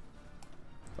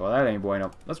 Well, that ain't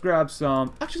bueno. Let's grab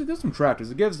some... Actually, there's some tractors.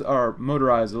 It gives our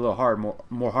motorized a little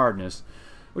more hardness,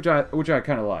 which I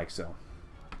kind of like, so.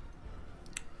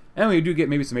 And we do get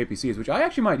maybe some APCs, which I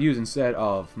actually might use instead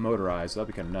of motorized, so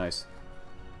that'd be kind of nice.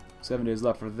 7 days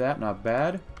left for that, not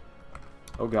bad.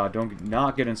 Oh god,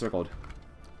 not get encircled.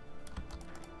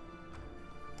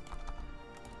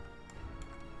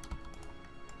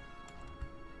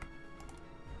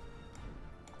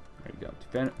 There you go.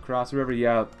 Defend, cross the river,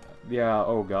 yeah,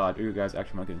 oh god, you guys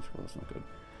actually might get encircled, that's not good.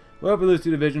 Well, if we lose 2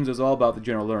 divisions, it's all about the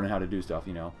general learning how to do stuff,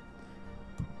 you know.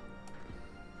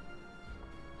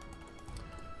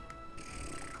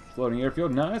 floating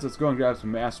airfield. Nice. Let's go and grab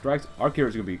some mass strikes. Our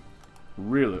carrier's going to be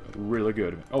really, really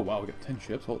good. Oh, wow. We got 10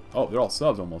 ships. Oh, they're all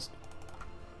subs almost.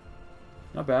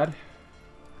 Not bad.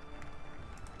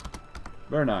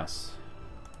 Very nice.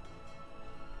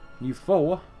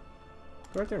 U4.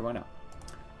 Right there. Why not?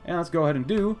 And let's go ahead and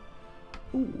do...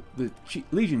 Ooh, the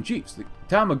Legion Chiefs. The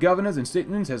time of governors and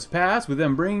statesmen has passed, with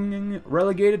them being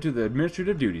relegated to the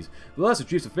administrative duties. The lesser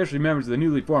chiefs, officially members of the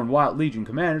newly formed Wild Legion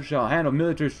commanders, shall handle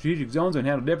military strategic zones and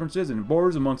handle differences and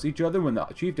borders amongst each other when the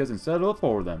chief doesn't settle it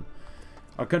for them.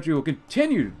 Our country will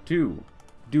continue to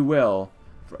do well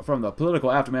from the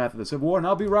political aftermath of the Civil War, and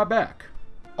I'll be right back.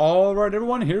 Alright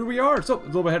everyone, here we are. So, a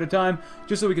little bit ahead of time,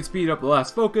 just so we could speed up the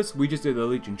last focus, we just did the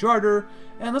Legion Charter,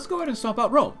 and let's go ahead and stomp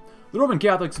out Rome. The Roman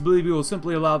Catholics believe we will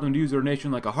simply allow them to use their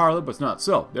nation like a harlot, but it's not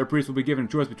so. Their priests will be given a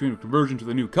choice between conversion to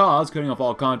the new cause, cutting off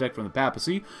all contact from the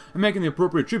papacy, and making the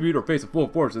appropriate tribute or face the full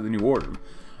force of the new order.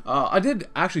 I did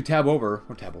actually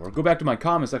go back to my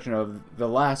comment section of the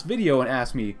last video and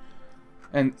ask me,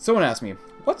 and someone asked me,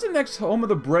 what's the next Home of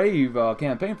the Brave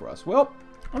campaign for us? Well,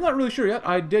 I'm not really sure yet.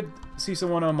 I did see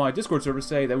someone on my Discord server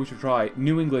say that we should try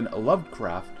New England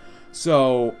Lovecraft,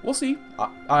 so we'll see.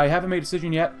 I haven't made a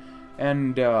decision yet.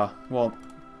 And, well,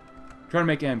 trying to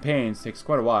make campaigns takes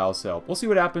quite a while, so we'll see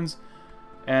what happens.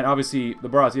 And obviously, the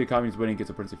Brazil Communist winning gets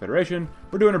a Princely Federation.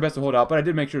 We're doing our best to hold out, but I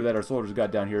did make sure that our soldiers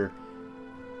got down here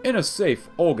in a safe,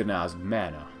 organized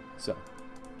manner. So,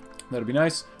 that'll be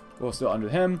nice. We're still under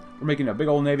him. We're making a big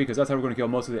old navy, because that's how we're going to kill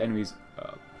most of the enemy's,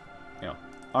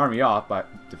 army off by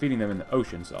defeating them in the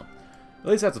ocean, so. At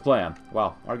least that's the plan.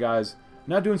 Wow, our guy's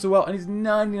not doing so well, and he's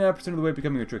 99% of the way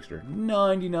becoming a trickster.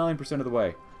 99% of the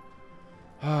way.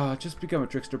 Just become a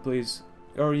trickster, please.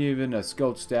 Or even a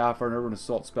skilled staff or an urban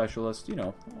assault specialist. You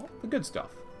know, the good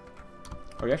stuff.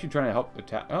 Are you actually trying to help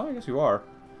attack? Oh, I guess you are.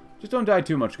 Just don't die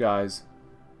too much, guys.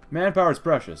 Manpower is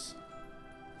precious.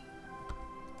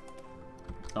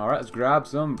 Alright, let's grab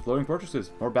some floating fortresses.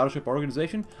 More battleship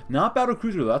organization. Not battle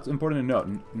cruiser, that's important to note.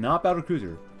 Not battle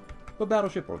cruiser, but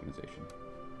battleship organization.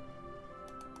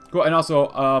 Cool, and also,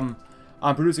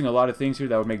 I'm producing a lot of things here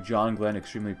that would make John Glenn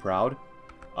extremely proud.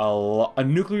 A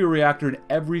nuclear reactor in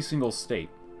every single state.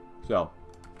 So,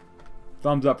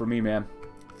 thumbs up for me, man.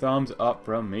 Thumbs up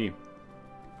from me.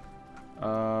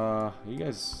 You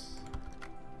guys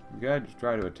just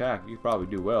try to attack. You probably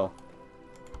do well.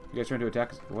 You guys trying to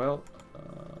attack us? Well,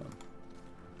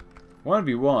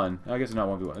 1v1. I guess it's not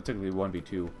 1v1. It's technically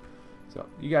 1v2. So,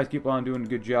 you guys keep on doing a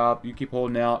good job. You keep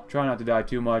holding out. Try not to die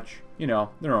too much. You know,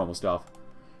 the normal stuff.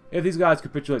 If these guys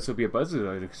capitulate, so be it. But this is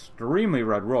an extremely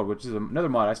red world, which is another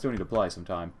mod I still need to play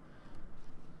sometime.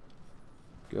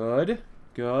 Good.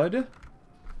 Good.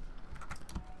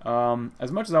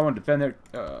 As much as I want to defend there,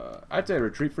 I'd say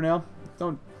retreat for now.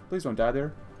 Please don't die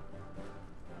there.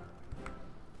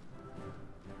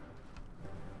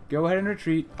 Go ahead and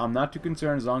retreat. I'm not too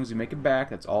concerned as long as you make it back.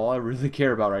 That's all I really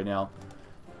care about right now.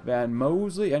 Van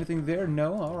Mosley, anything there?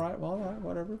 No? Alright, well, alright,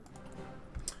 whatever.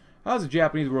 How's the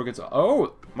Japanese war against...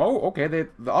 Oh, okay. The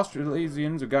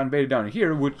Australasians have got invaded down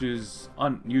here, which is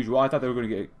unusual. I thought they were going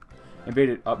to get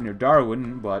invaded up near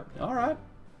Darwin, but alright.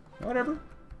 Whatever.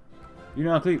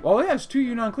 Yunnan clique. Oh, yeah, it's 2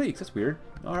 Yunnan cliques. That's weird.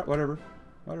 Alright, whatever.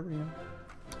 Whatever, you know.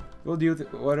 We'll deal with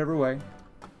it whatever way.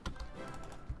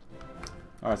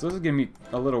 Alright, so this is getting me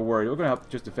a little worried. We're going to have to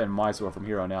just defend Mysore from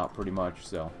here on out, pretty much,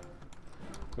 so.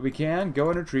 If we can, go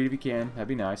and retreat if you can. That'd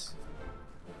be nice.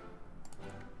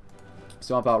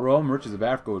 Stomp out Rome, riches of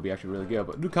Africa would be actually really good,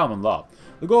 but do common law.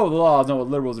 The goal of the law is not what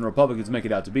liberals and Republicans make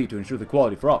it out to be, to ensure the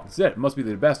equality for all. Instead, it must be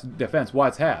the best defense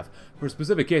whites have. For a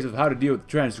specific case of how to deal with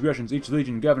transgressions, each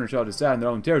legion governor shall decide in their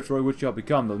own territory which shall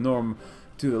become the norm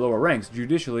to the lower ranks,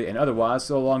 judicially and otherwise,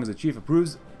 so long as the chief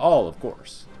approves all, of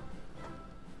course.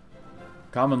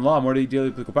 Common law, more daily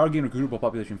political power gain, recruitable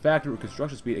population factor,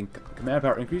 construction speed, and command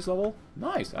power increase level.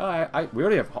 Nice. We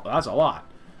already have, that's a lot.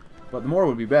 But the more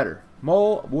would be better.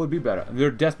 More would be better.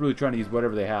 They're desperately trying to use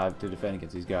whatever they have to defend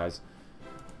against these guys.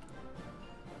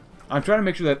 I'm trying to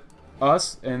make sure that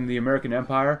us and the American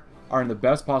Empire are in the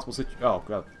best possible situation. Oh,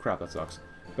 crap, that sucks.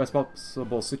 Best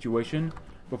possible situation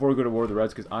before we go to war with the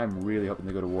Reds, because I'm really hoping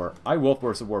they go to war. I will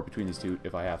force a war between these two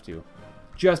if I have to.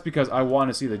 Just because I want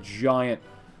to see the giant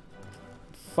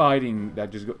fighting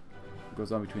that just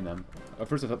goes on between them. At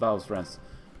first I thought that was France.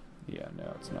 Yeah,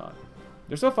 no, it's not.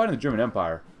 They're still fighting the German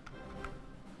Empire.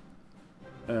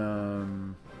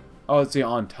 Oh, let's say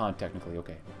Entente, technically.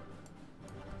 Okay.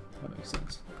 That makes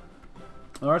sense.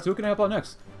 Alright, so who can I help out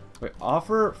next? Wait,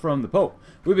 offer from the Pope.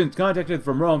 We've been contacted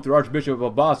from Rome through Archbishop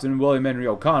of Boston, William Henry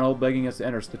O'Connell, begging us to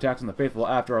enter attacks on the faithful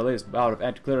after our latest bout of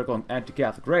anti-clerical and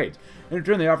anti-Catholic raids. In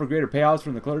return, they offer greater payouts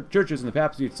from the churches and the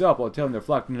papacy itself, while telling their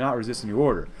flock to not resist a new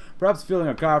order. Perhaps filling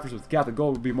our coffers with Catholic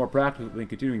gold would be more practical than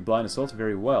continuing blind assaults.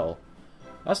 Very well.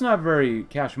 That's not very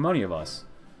cash money of us.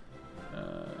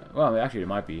 Well, actually, it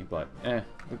might be, but the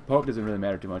Pope doesn't really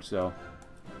matter too much, so.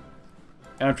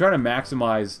 And I'm trying to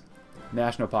maximize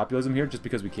national populism here just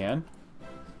because we can.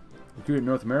 Recruit in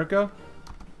North America.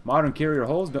 Modern carrier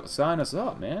hulls. Don't sign us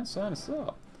up, man. Sign us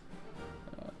up.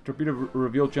 Torpedo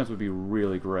reveal chance would be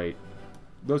really great.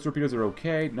 Those torpedoes are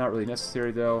okay. Not really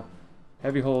necessary, though.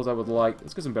 Heavy hulls I would like.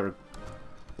 Let's get some better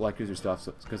light cruiser stuff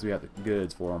because we have the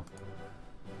goods for them.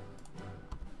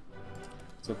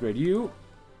 Let's upgrade you.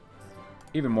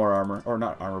 Even more armor. Or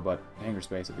not armor, but hangar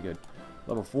space would be good.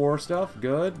 Level 4 stuff.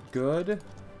 Good. Good.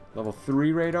 Level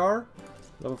 3 radar.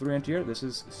 Level 3 anti-air. This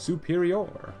is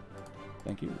superior.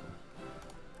 Thank you.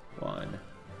 1.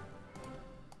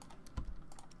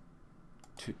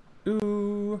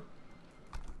 2.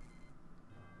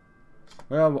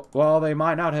 Well, while they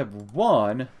might not have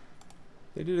won,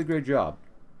 they did a great job.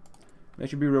 They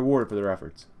should be rewarded for their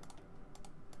efforts.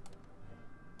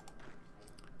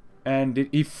 And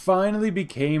he finally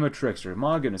became a trickster.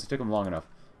 My goodness, it took him long enough.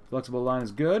 Flexible line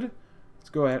is good. Let's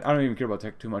go ahead. I don't even care about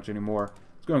tech too much anymore.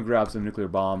 Let's go and grab some nuclear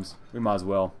bombs. We might as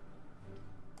well.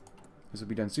 This will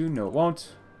be done soon. No, it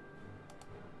won't.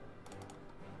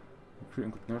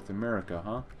 Recruiting North America,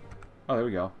 huh? Oh, there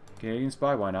we go. Canadian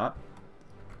spy, why not?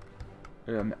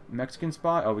 Mexican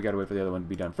spy? Oh, we gotta wait for the other one to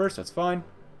be done first. That's fine.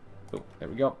 Oh, there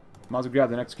we go. Might as well grab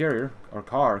the next carrier. Or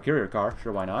car. Carrier car.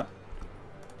 Sure, why not?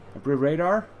 Improve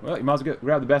radar? Well, you might as well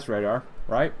grab the best radar,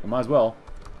 right? You might as well.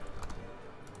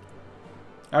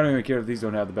 I don't even care if these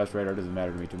don't have the best radar. It doesn't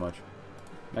matter to me too much.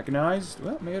 Mechanized?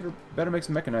 Well, maybe better make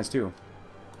some mechanized too.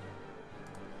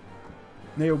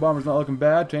 Naval bomber's not looking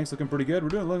bad. Tanks looking pretty good. We're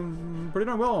doing pretty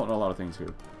darn well on a lot of things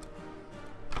here.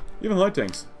 Even light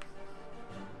tanks.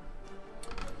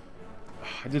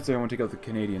 I did say I want to take out the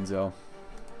Canadians, though.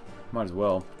 Might as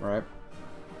well, right?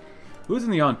 Who's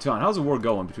in the Entente? How's the war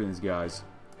going between these guys?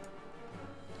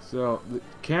 So,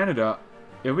 Canada,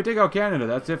 if we take out Canada,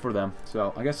 that's it for them.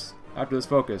 So, I guess after this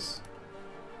focus,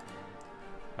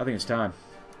 I think it's time.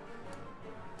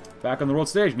 Back on the world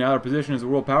stage, now our position as a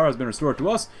world power has been restored to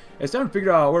us. It's time to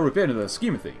figure out where we fit into the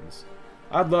scheme of things.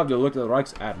 I'd love to look at the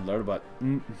Reichsadler, but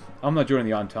I'm not joining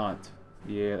the Entente.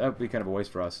 Yeah, that would be kind of a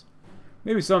waste for us.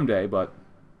 Maybe someday, but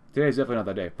today's definitely not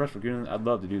that day. Press for Greenland, I'd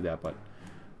love to do that, but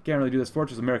can't really do this.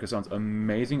 Fortress America sounds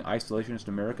amazing. Isolationist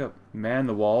America. Man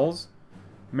the walls.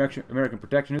 American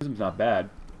protectionism is not bad.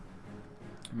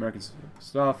 American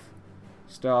stuff.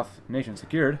 Nation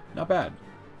secured. Not bad.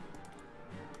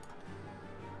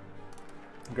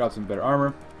 Grab some better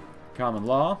armor. Common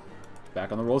law.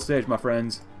 Back on the world stage, my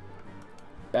friends.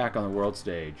 Back on the world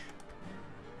stage.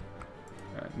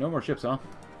 Alright, no more ships, huh?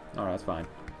 Alright, that's fine.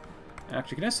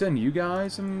 Actually, can I send you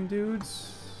guys some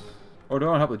dudes? Or do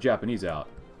I want to help the Japanese out?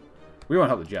 We want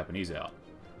to help the Japanese out.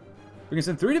 We can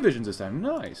send 3 divisions this time.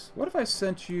 Nice. What if I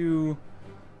sent you...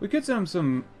 We could send them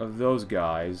some of those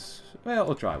guys. Well,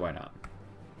 we'll try. Why not?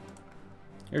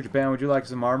 Here, Japan, would you like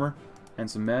some armor? And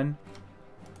some men?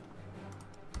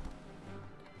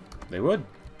 They would.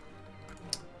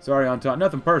 Sorry, Entente.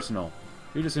 Nothing personal.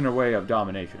 You're just in our way of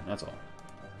domination. That's all.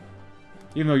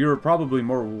 Even though you're probably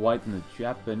more white than the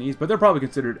Japanese. But they're probably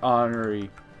considered honorary...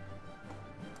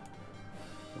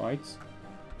 whites?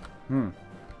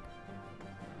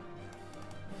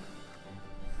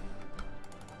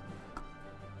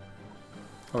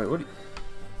 Oh wait, what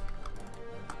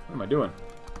am I doing?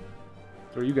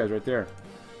 Throw you guys right there.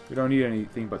 We don't need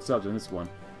anything but subs in this one.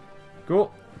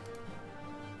 Cool.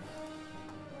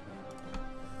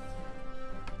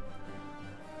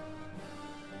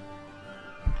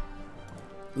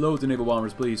 Loads of naval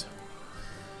bombers, please.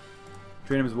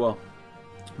 Train them as well.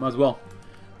 Might as well.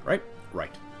 Right?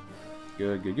 Right.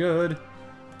 Good, good, good.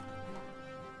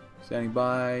 Standing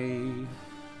by.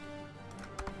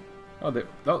 Oh,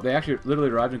 they actually literally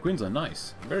arrived in Queensland.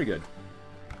 Nice. Very good.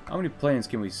 How many planes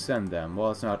can we send them? Well,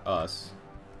 it's not us.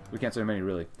 We can't send many,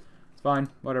 really. It's fine.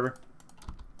 Whatever.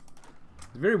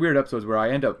 It's very weird episodes where I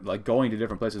end up like going to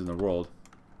different places in the world.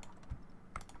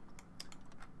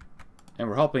 And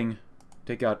we're helping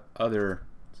take out other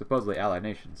supposedly allied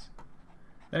nations.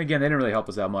 Then again, they didn't really help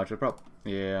us that much.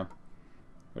 Yeah.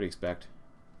 What do you expect?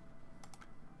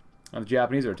 And the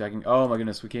Japanese are attacking. Oh my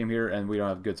goodness, we came here and we don't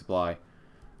have good supply.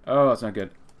 Oh, that's not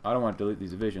good. I don't want to delete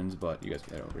these divisions, but you guys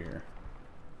can head over here.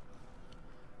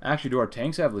 Actually, do our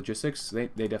tanks have logistics? They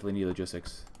definitely need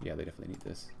logistics. Yeah, they definitely need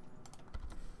this.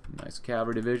 Nice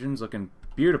cavalry divisions, looking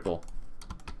beautiful.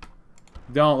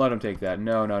 Don't let them take that.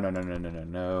 No, no, no, no, no, no, no,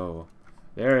 no.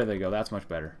 There they go. That's much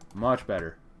better. Much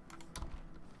better.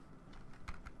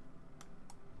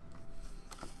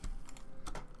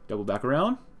 Double back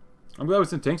around. I'm glad we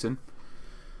sent tanks in.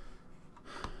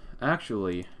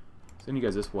 Actually, send you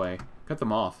guys this way. Cut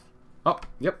them off. Oh,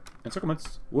 yep.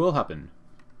 Encirclements will happen.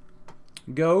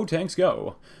 Go, tanks,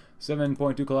 go.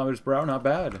 7.2 kilometers per hour, not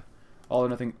bad. All or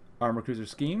nothing armor cruiser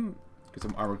scheme. Get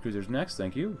some armor cruisers next,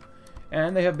 thank you.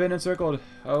 And they have been encircled.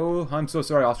 Oh, I'm so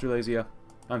sorry, Australasia.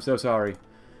 I'm so sorry.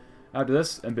 After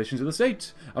this, ambitions of the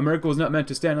state. America was not meant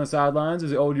to stand on the sidelines as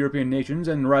the old European nations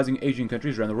and rising Asian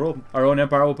countries around the world. Our own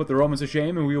empire will put the Romans to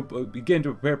shame, and we will begin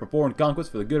to prepare for foreign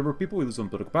conquest for the good of our people. We lose some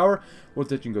political power. World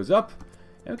tension goes up,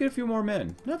 and we get a few more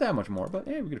men. Not that much more, but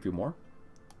hey, we get a few more.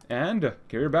 And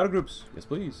carrier battle groups. Yes,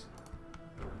 please.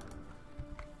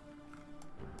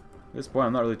 At this point,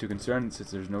 I'm not really too concerned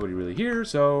since there's nobody really here,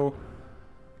 so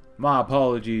my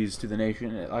apologies to the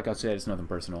nation. Like I said, it's nothing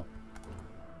personal.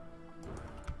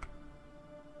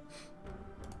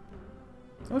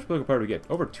 How much political power do we get?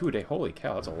 Over 2 a day. Holy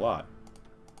cow, that's a lot.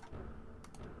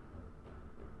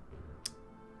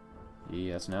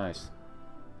 Yeah, that's nice.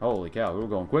 Holy cow, we're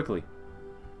going quickly.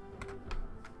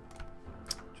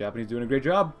 Japanese doing a great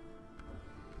job.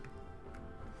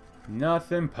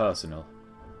 Nothing personal.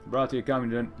 Gibraltar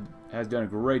economy has done a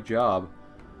great job.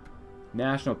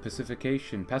 National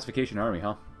Pacification Army,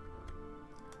 huh?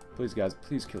 Please, guys,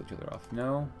 please kill each other off.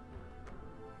 No.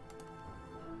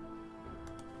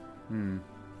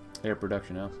 Air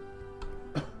production, huh?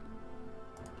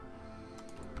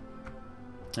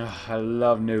 Oh, I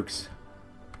love nukes.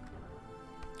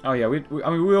 Oh yeah, I mean,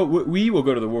 we will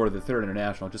go to the war of the Third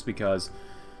International just because,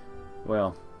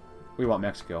 well, we want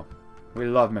Mexico. We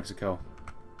love Mexico.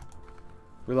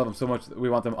 We love them so much that we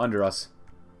want them under us.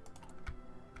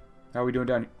 How are we doing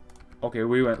down here? Okay,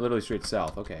 we went literally straight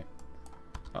south. Okay.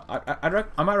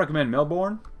 I might recommend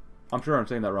Melbourne. I'm sure I'm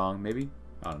saying that wrong. Maybe.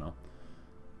 I don't know.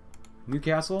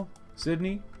 Newcastle?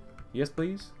 Sydney? Yes,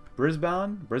 please.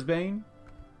 Brisbane?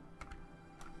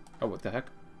 Oh, what the heck?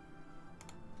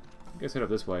 I guess head up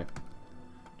this way.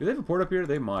 Do they have a port up here?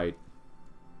 They might.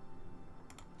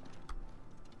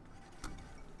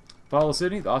 Follow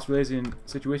Sydney. The Australasian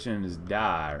situation is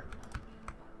dire.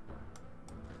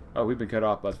 Oh, we've been cut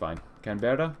off. That's fine.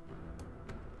 Canberra?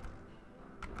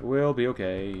 We'll be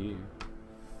okay.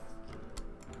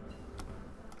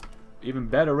 Even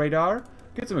better radar.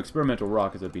 Get some experimental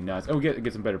rockets, that'd be nice. Oh,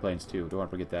 get some better planes too. Don't want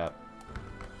to forget that.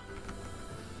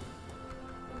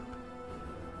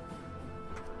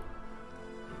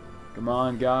 Come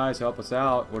on, guys, help us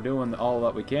out. We're doing all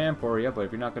that we can for you, but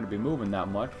if you're not going to be moving that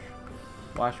much,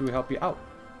 why should we help you out?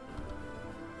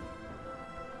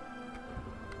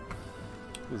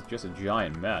 This is just a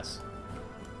giant mess.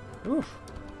 Oof.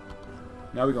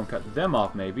 Now we're going to cut them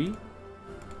off, maybe.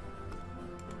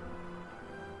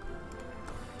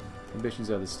 Ambitions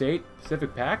of the state.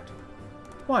 Pacific Pact?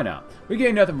 Why not? We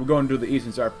gain nothing from going to the east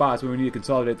and start fights when we need to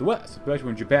consolidate the west, especially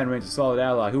when Japan remains a solid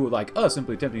ally who, like us,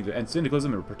 simply attempting to end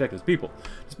syndicalism and protect his people.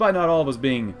 Despite not all of us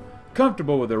being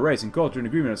comfortable with their race and culture, an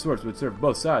agreement of sorts would serve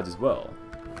both sides as well.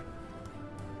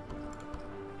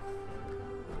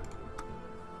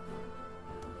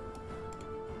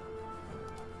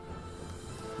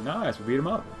 Nice, we'll beat him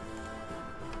up.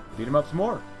 Beat him up some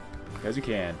more. Because you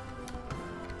can.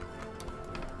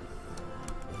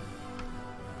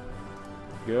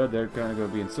 Good, they're kind of going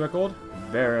to be encircled.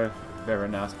 Very, very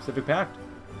nice. Pacific Pact.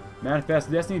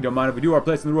 Manifest destiny. Don't mind if we do. Our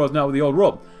place in the world is not with the old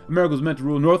world. America was meant to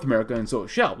rule North America, and so it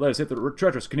shall. Let us hit the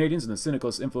treacherous Canadians and the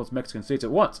cynicalist influenced Mexican states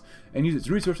at once, and use its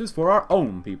resources for our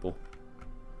own people.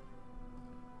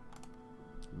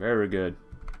 Very good.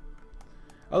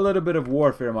 A little bit of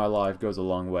warfare in my life goes a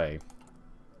long way,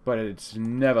 but it's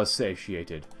never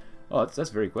satiated. Oh, that's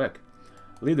very quick.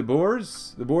 Lead the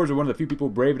Boers. The Boers are one of the few people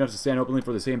brave enough to stand openly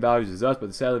for the same values as us,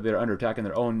 but sadly they are under attack in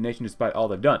their own nation despite all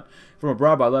they've done. From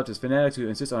abroad by leftist fanatics who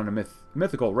insist on a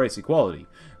mythical race equality.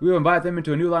 We will invite them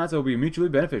into a new alliance that will be mutually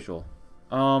beneficial.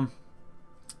 That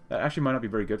actually might not be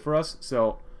very good for us,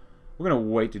 so we're going to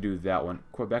wait to do that one.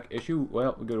 Quebec issue?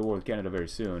 Well, we'll go to war with Canada very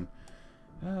soon.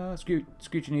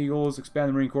 Screeching Eagles, expand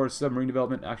the Marine Corps, submarine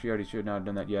development. Actually, I already should not have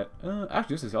done that yet.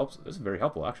 Actually, this is very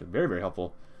helpful, actually. Very, very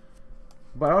helpful.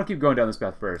 But I want to keep going down this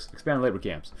path first. Expand labor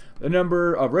camps. The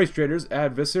number of race traders,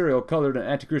 adversarial, colored, and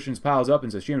anti-Christians piles up, and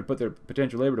it's a shame to put their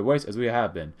potential labor to waste as we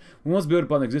have been. We must build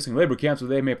upon the existing labor camps so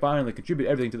they may finally contribute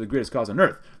everything to the greatest cause on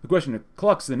earth. The question to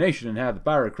clucks the nation and have the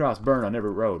fiery cross burn on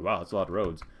every road. Wow, that's a lot of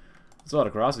roads. That's a lot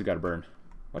of crosses you got to burn.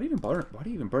 Why do you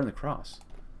even burn the cross?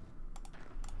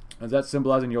 Is that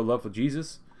symbolizing your love for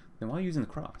Jesus? Then why are you using the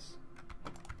cross?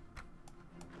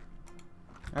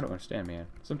 I don't understand, man.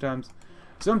 Sometimes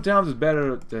it's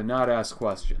better to not ask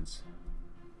questions.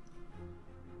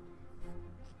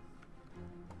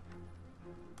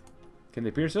 Can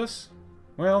they pierce us?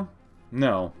 Well,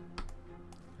 no.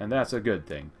 And that's a good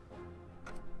thing.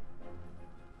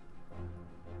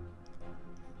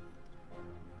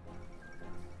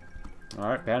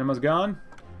 Alright, Panama's gone.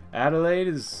 Adelaide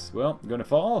is, well, gonna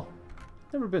fall.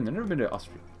 Never been there. Never been to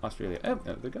Australia. Oh,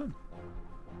 no, they're gone.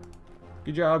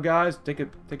 Good job, guys. Take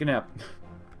a nap.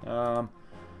 I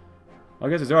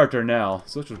guess it's our turn now.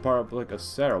 So this was part of like a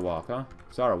Sarawak, huh?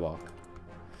 Sarawak.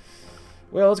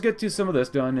 Well, let's get to some of this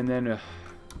done, and then...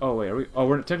 oh, wait, are we... oh,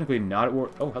 we're technically not at war...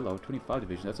 oh, hello, 25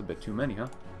 division. That's a bit too many, huh?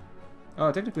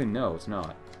 Oh, technically, no, it's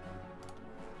not.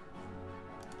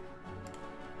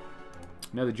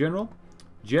 Another general?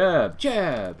 Jeb!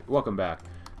 Jeb! Welcome back.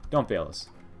 Don't fail us.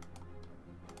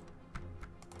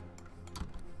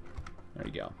 There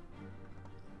you go.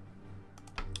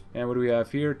 And what do we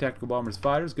have here? Tactical bombers,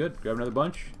 fighters. Good. Grab another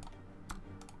bunch.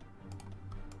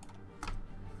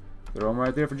 Throw them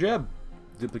right there for Jeb.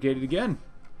 Duplicate it again.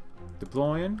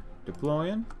 Deploying.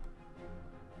 Deploying.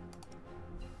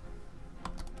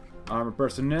 Armored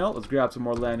personnel. Let's grab some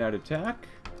more land out attack.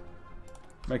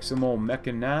 Make some more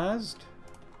mechanized.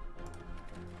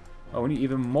 Oh, we need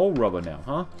even more rubber now,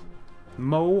 huh?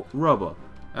 More rubber.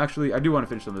 Actually, I do want to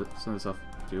finish some of this stuff,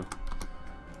 too.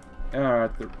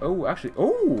 Alright, oh, actually,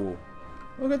 oh!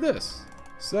 Look at this.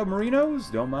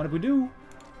 Submarinos, don't mind if we do.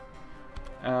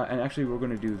 And actually, we're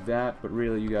going to do that, but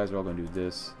really, you guys are all going to do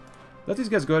this. Let these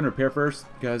guys go ahead and repair first,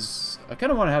 because I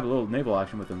kind of want to have a little naval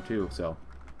action with them, too, so.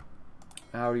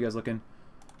 How are you guys looking?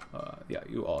 Yeah,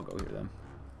 you all go here, then.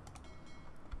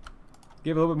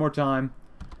 Give it a little bit more time,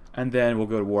 and then we'll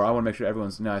go to war. I want to make sure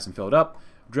everyone's nice and filled up.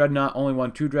 Dreadnought, only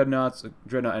one, 2 dreadnoughts, a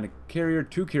dreadnought and a carrier,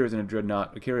 2 carriers and a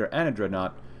dreadnought, a carrier and a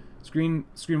dreadnought.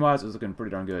 Screen-wise, is looking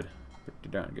pretty darn good. Pretty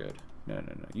darn good. No.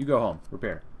 You go home.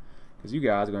 Repair. Because you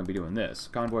guys are going to be doing this.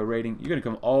 Convoy raiding. You're going to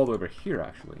come all the way over here,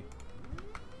 actually.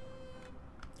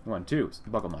 1, 2.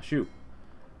 Buckle my shoe.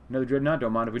 Another dreadnought.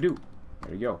 Don't mind if we do.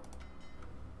 There you go.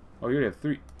 Oh, you already have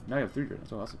 3. Now you have 3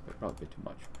 dreadnoughts. Oh, that's probably a bit too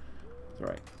much. That's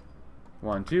alright.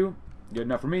 1, 2. Good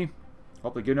enough for me.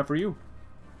 Hopefully good enough for you.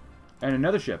 And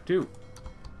another ship, too.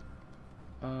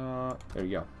 There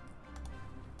you go.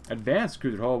 Advanced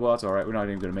cruiser hull. Well, that's alright. We're not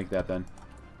even going to make that then.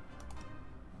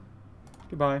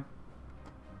 Goodbye.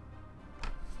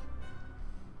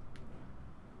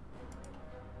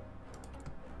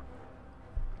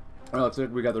 Well, looks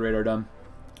like we got the radar done.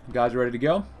 You guys ready to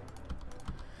go?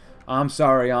 I'm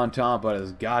sorry, Entente, but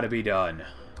it's got to be done.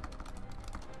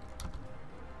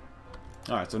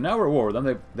 Alright, so now we're at war with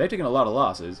them. They've taken a lot of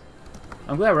losses.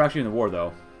 I'm glad we're actually in the war,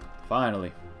 though.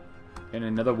 Finally. In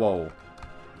another war.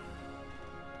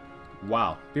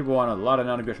 Wow. People want a lot of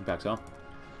non-aggression packs, huh?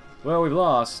 Well, we've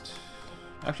lost...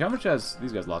 Actually, how much has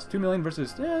these guys lost? 2 million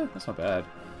versus... eh, that's not bad.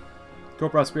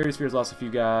 Co-Prosperity Sphere's lost a few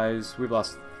guys. We've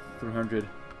lost 300.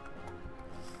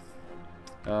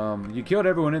 You killed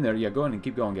everyone in there. Yeah, go in and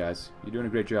keep going, guys. You're doing a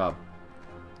great job.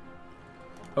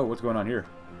 Oh, what's going on here?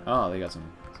 Oh, they got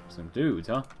some dudes,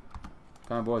 huh?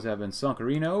 Convoys have been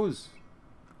sunkerinos.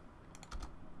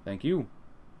 Thank you.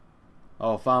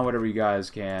 Oh, find whatever you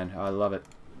guys can. I love it.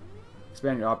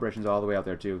 Expand your operations all the way out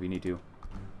there, too, if you need to.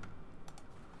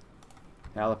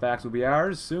 Halifax will be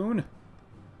ours soon.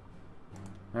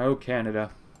 Oh,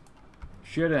 Canada.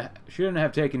 Shouldn't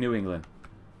have taken New England.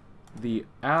 The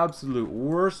absolute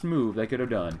worst move they could have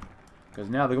done. Because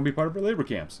now they're going to be part of our labor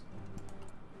camps.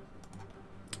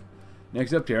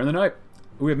 Next up, Terror in the Night.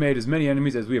 We have made as many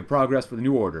enemies as we have progressed for the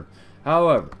new order.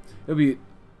 However,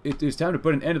 it is time to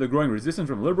put an end to the growing resistance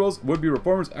from liberals, would-be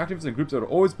reformers, activists, and groups that will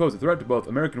always pose a threat to both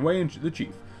American Way and the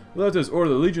Chief. Let us order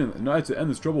the Legion of the Knights to end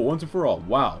this trouble once and for all.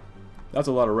 Wow. That's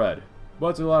a lot of red. But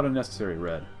it's a lot of necessary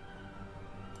red.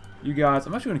 You guys,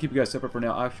 I'm actually going to keep you guys separate for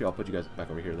now. Actually, I'll put you guys back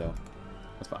over here, though.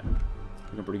 That's fine.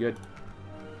 Looking pretty good.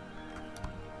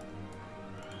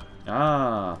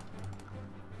 Ah.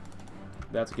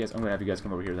 That's the case. I'm going to have you guys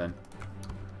come over here, then.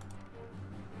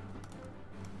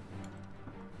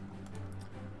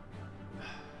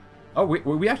 Oh,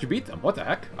 we actually beat them. What the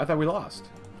heck? I thought we lost.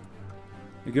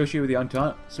 Negotiate with the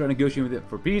Entente. Start negotiating with it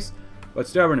for peace. But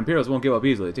stubborn Imperials won't give up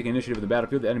easily. Taking initiative in the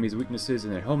battlefield, the enemy's weaknesses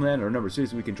in their homeland or a number of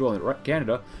cities we control in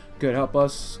Canada could help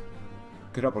us.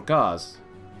 Could help our cause.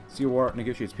 Sea War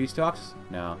negotiates peace talks?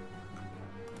 No.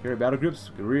 Carrier battle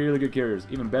groups? Really good carriers.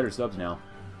 Even better subs now.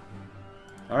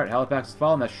 Alright, Halifax is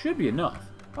fallen. That should be enough.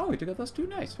 Oh, we took out those 2.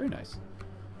 Nice. Very nice.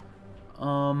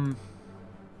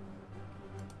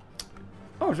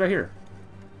 Oh, it's right here.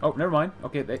 Oh, never mind.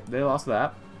 Okay, they lost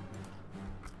that.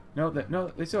 No,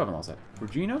 they still haven't lost that.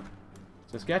 Regina?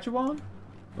 Saskatchewan?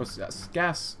 Oh,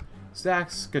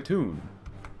 Saskatoon.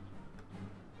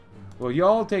 Well,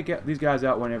 y'all take these guys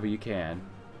out whenever you can.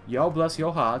 Y'all bless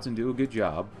your hearts and do a good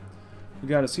job. We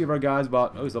gotta see if our guys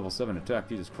bought... Oh, he's level 7 attack.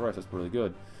 Jesus Christ, that's really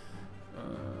good.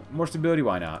 More stability,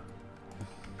 why not?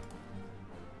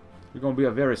 We're gonna be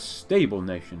a very stable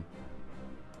nation.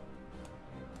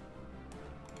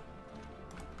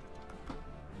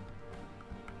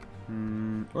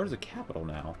 Where's the capital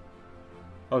now?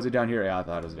 Oh, is it down here? Yeah, I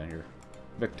thought it was down here.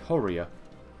 Victoria.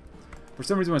 For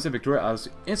some reason when I said Victoria, I was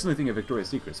instantly thinking of Victoria's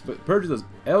Secrets. But purge those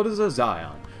Elders of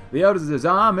Zion. The Elders of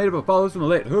Zion, made up of followers from the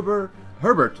late Herbert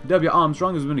W.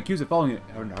 Armstrong, has been accused of following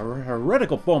a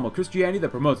heretical form of Christianity that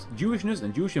promotes Jewishness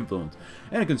and Jewish influence,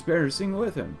 and conspiring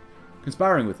with him.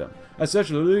 As such,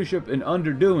 the leadership in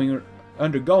undergoing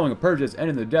a purge that's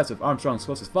ended the deaths of Armstrong's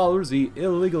closest followers, the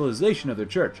illegalization of their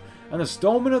church, and the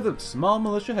storming of the small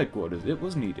militia headquarters. It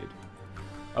was needed.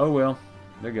 Oh well,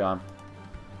 they're gone.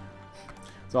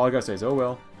 That's all I gotta say is, oh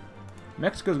well.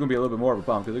 Mexico's gonna be a little bit more of a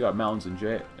problem because they got mountains and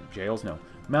jails. No,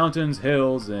 mountains,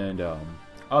 hills, and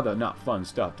other not fun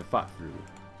stuff to fight through.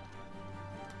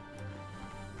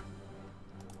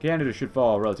 Canada should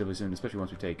fall relatively soon, especially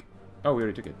once we take... Oh, we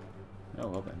already took it. Oh,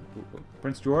 well then.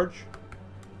 Prince George?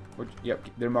 Yep,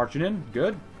 they're marching in.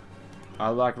 Good. I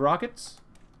like rockets.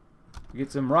 We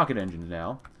get some rocket engines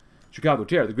now. Chicago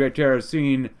Terror. The Great Terror is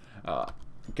seen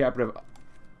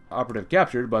operative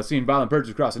captured, but seen violent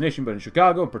purges across the nation, but in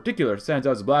Chicago in particular, stands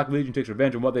out as the Black Legion takes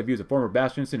revenge on what they view as a former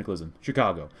bastion of syndicalism.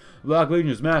 Chicago. The Black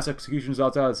Legion's mass executions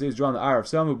outside the city has drawn the ire of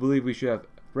some who believe we should have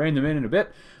reined them in a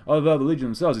bit, although the Legion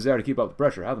themselves is there to keep up the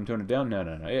pressure. Have them tone it down?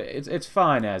 No. It's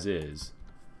fine as is.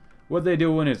 What they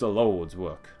doing is the Lord's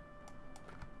work.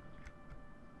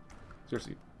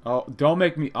 Seriously. Oh, don't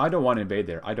make me... I don't want to invade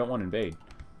there. I don't want to invade.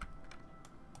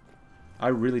 I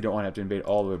really don't want to have to invade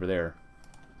all the way over there.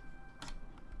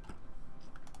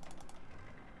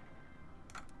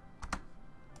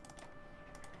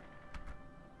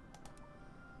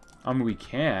 I mean, we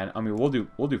can. I mean, we'll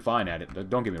do fine at it.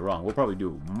 Don't get me wrong. We'll probably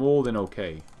do more than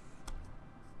okay.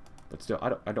 But still,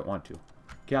 I don't want to.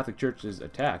 Catholic Church is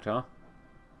attacked, huh?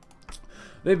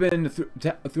 They've been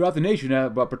throughout the nation,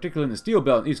 but particularly in the Steel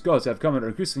Belt and East Coast, have come under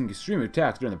increasing extreme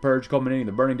attacks during the Purge, culminating in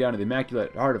the burning down of the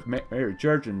Immaculate Heart of Mary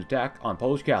Church and an attack on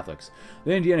Polish Catholics.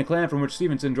 The Indiana clan from which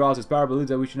Stevenson draws his power believes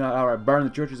that we should not outright burn the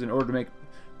churches in order to make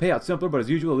payouts simpler, but as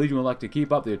usual, the Legion would like to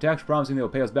keep up the attacks, promising they will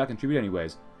pay us back in tribute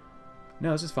anyways.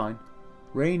 No, this is fine.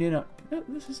 Rain in... No,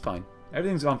 this is fine.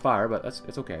 Everything's on fire, but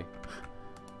it's okay.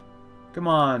 Come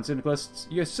on, syndicalists.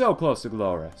 You're so close to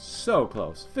glory. So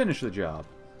close. Finish the job.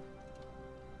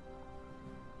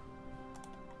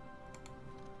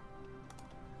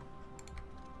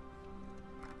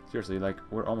 Seriously, like,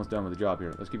 we're almost done with the job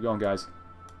here. Let's keep going, guys.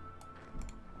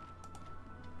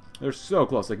 They're so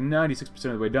close. Like, 96%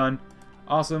 of the way done.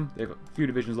 Awesome. They have a few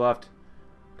divisions left.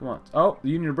 Come on. Oh, the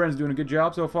Union of Brennan's doing a good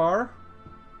job so far.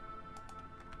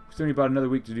 Still need about another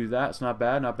week to do that. It's not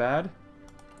bad, not bad.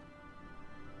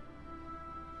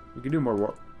 We can do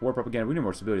more war propaganda. We need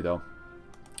more stability, though.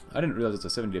 I didn't realize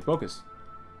it's a 7-day focus.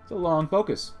 It's a long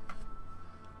focus.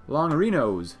 Long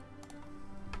arenos.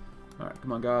 Alright,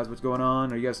 come on, guys. What's going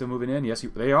on? Are you guys still moving in? Yes,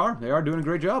 they are. They are doing a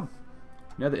great job.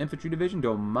 Another infantry division.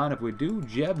 Don't mind if we do.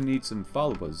 Jeb needs some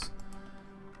followers.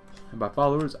 And by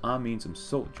followers, I mean some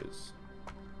soldiers.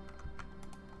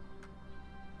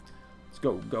 Let's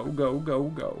go, go, go, go,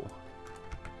 go.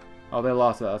 Oh, they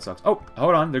lost that. That sucks. Oh,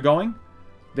 hold on. They're going.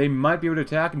 They might be able to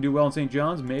attack and do well in St.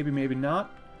 John's. Maybe, maybe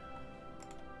not.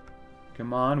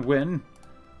 Come on, win.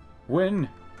 Win.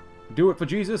 Do it for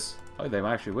Jesus. Oh, they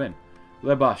might actually win.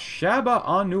 Led by Shaba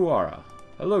Anuara.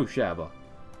 Hello, Shaba.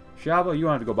 Shaba, you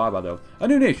don't have to go bye-bye, though. A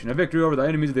new nation, a victory over the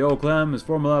enemies of the old clan has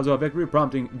formalized our victory,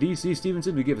 prompting D.C.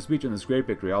 Stevenson to give a speech on this great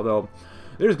victory, although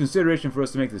there is consideration for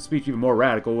us to make the speech even more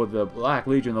radical, with the Black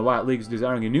Legion and the White Leagues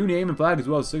desiring a new name and flag, as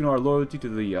well as signal our loyalty to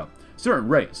the certain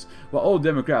race, while old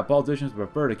Democrat politicians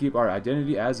prefer to keep our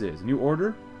identity as is. New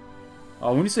Order?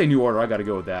 Oh, when you say New Order, I gotta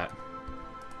go with that.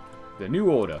 The New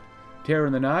Order. Terror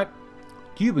in the Night.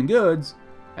 Cuban Goods.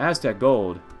 Aztec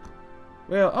Gold.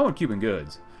 Well, I want Cuban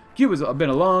Goods. Cuba's been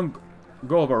a long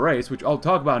goal of our race, which I'll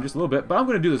talk about in just a little bit, but I'm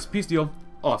going to do this peace deal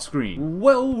off screen.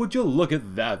 Well, would you look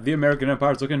at that? The American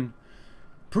Empire's looking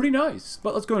pretty nice.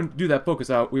 But let's go and do that focus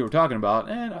out we were talking about.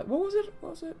 And what was it?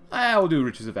 What was it? We'll do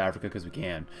riches of Africa because we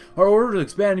can. Our order is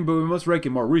expanding, but we must rake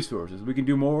in more resources. We can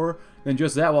do more than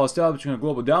just that while establishing a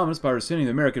global dominance by rescinding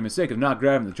the American mistake of not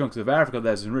grabbing the chunks of Africa that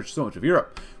has enriched so much of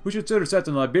Europe. We should consider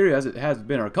setting Liberia as it has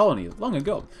been our colony long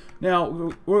ago.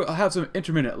 Now, we'll have some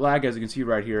intermittent lag, as you can see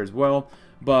right here as well.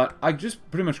 But I just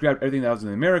pretty much grabbed everything that was in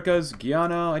the Americas.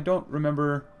 Guyana, I don't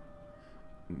remember.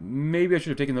 Maybe I should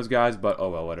have taken those guys, but oh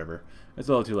well, whatever. It's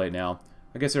a little too late now.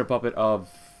 I guess they're a puppet of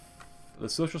the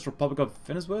Socialist Republic of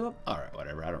Venezuela? Alright,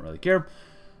 whatever, I don't really care.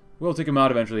 We'll take them out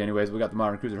eventually anyways. We got the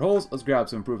modern cruiser hulls. Let's grab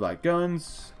some improved light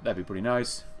guns. That'd be pretty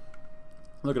nice.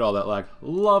 Look at all that lag.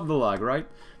 Love the lag, right?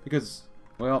 Because,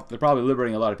 well, they're probably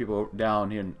liberating a lot of people down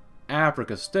here in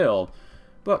Africa still.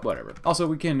 But whatever. Also,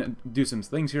 we can do some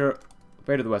things here.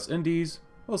 Fate of the West Indies.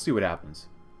 We'll see what happens.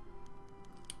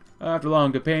 After a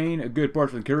long campaign, a good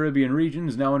portion of the Caribbean region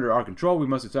is now under our control. We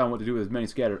must decide what to do with as many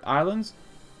scattered islands.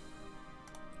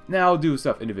 Now we'll do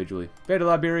stuff individually. Fate of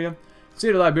Liberia. The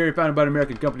state of Liberia, founded by an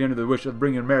American company under the wish of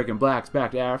bringing American blacks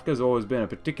back to Africa, has always been a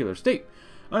particular state.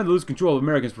 Under the loose control of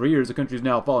Americans for years, the country has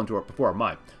now fallen before our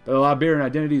might. The Liberian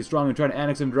identity is strong, and trying to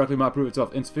annex them directly might prove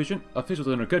itself insufficient. Officials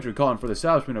in the country calling for the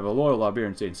establishment of a loyal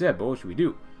Liberian state instead, but what should we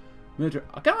do? Military.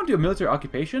 I kind of want to do a military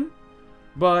occupation,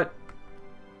 but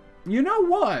you know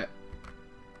what?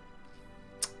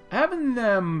 Having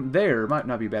them there might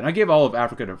not be bad. I gave all of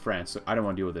Africa to France, so I don't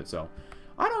want to deal with it, so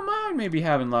I don't mind maybe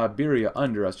having Liberia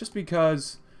under us, just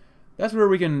because that's where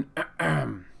we can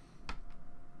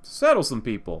settle some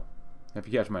people, if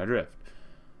you catch my drift.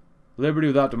 Liberty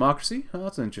without democracy? Oh,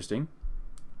 that's interesting.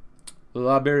 The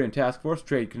Liberian Task Force,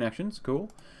 trade connections,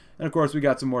 cool. And of course, we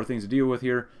got some more things to deal with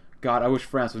here. God, I wish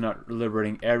France was not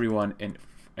liberating everyone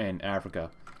in Africa.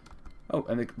 Oh,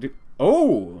 and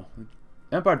oh!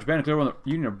 Empire of Japan declared on the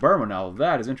Union of Burma. Now,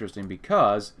 that is interesting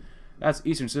because that's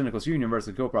Eastern Syndicalist Union versus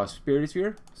the Co-Prosperity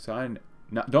Sphere.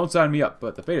 Don't sign me up,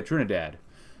 but the fate of Trinidad.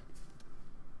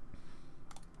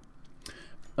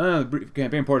 The brief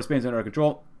campaign port of Spain is under our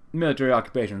control. Military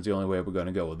occupation is the only way we're going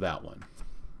to go with that one.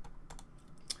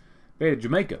 Fate of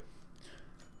Jamaica.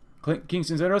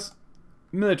 Kingston's under us.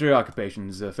 Military occupation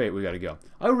is the fate we got to go.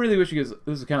 I really wish you guys,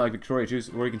 this is kind of like Victoria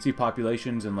Juice, where you can see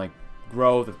populations and like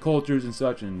growth of cultures and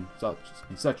such and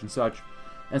such,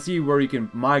 and see where you can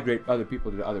migrate other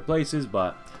people to other places,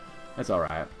 but that's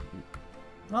alright.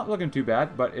 Not looking too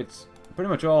bad, but it's pretty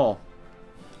much all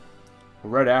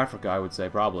Red Africa, I would say,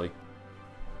 probably.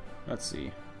 Let's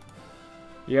see.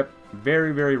 Yep,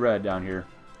 very, very red down here.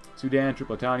 Sudan,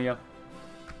 Tripolitania.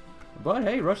 But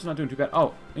hey, Russia's not doing too bad.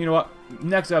 Oh, you know what?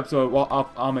 Next episode, well,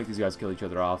 I'll make these guys kill each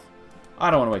other off. I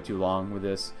don't want to wait too long with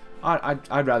this.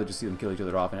 I'd rather just see them kill each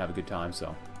other off and have a good time,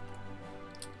 so.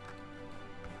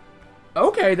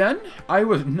 Okay, then. I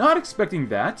was not expecting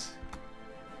that.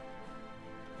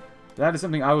 That is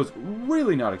something I was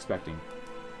really not expecting.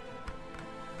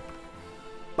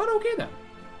 But okay, then.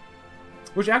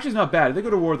 Which actually is not bad. If they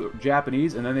go to war with the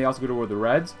Japanese, and then they also go to war with the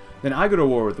Reds, then I go to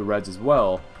war with the Reds as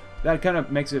well. That kind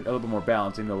of makes it a little bit more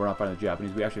balanced, even though we're not fighting the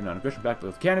Japanese. We actually have an aggression back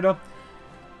with Canada.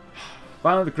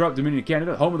 Finally, the corrupt Dominion of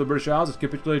Canada, home of the British Isles, has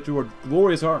capitulated toward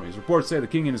glorious armies. Reports say the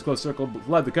king and his close circle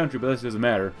fled the country, but this doesn't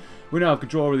matter. We now have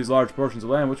control over these large portions of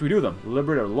land. What should we do with them?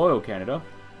 Liberate our loyal Canada.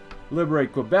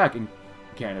 Liberate Quebec in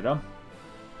Canada.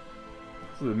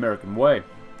 This is the American way.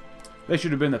 They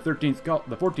should have been the 14th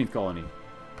colony.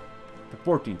 The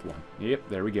 14th one. Yep,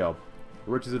 there we go.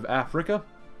 Riches of Africa.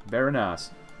 Very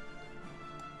nice.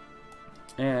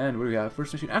 And what do we have?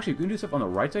 First mission. Actually, we can do stuff on the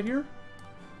right side here?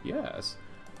 Yes.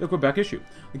 The Quebec issue.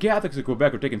 The Catholics of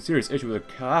Quebec are taking serious issue with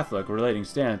their Catholic-relating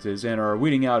stances and are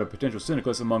weeding out a potential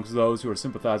syndicalists amongst those who are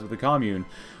sympathized with the Commune.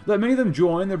 Let many of them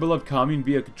join their beloved Commune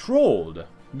via controlled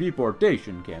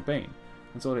deportation campaign.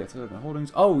 Consolidate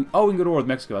holdings. Oh, we can go to war with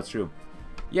Mexico. That's true.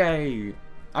 Yay!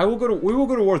 We will go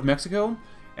to war with Mexico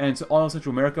and so all of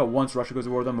Central America once Russia goes to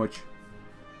war with them, which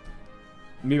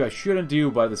maybe I shouldn't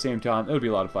do, but at the same time, it would be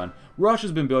a lot of fun.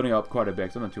 Russia's been building up quite a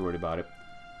bit, so I'm not too worried about it.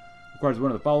 Requires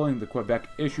one of the following: the Quebec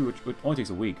issue, which only takes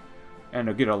a week, and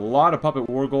they'll get a lot of puppet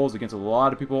war goals against a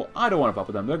lot of people. I don't want to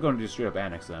puppet them. They're going to just straight up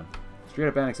annex them, straight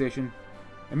up annexation,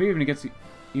 and maybe even against the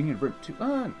Union of Britain too.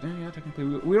 Yeah, technically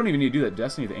we don't even need to do that.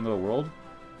 Destiny of the Anglo world.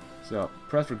 So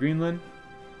press for Greenland.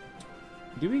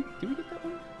 Did we get that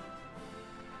one?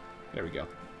 There we go.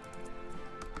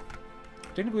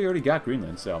 Technically, we already got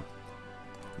Greenland, so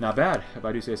not bad, if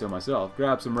I do say so myself.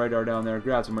 Grab some radar down there,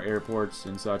 grab some more airports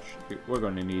and such. We're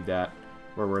going to need that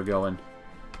where we're going.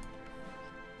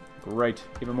 Great.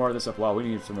 Even more of this stuff. Wow, we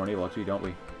need some more naval XP, don't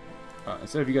we?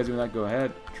 Instead of you guys doing that, go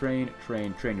ahead. Train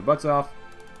your butts off.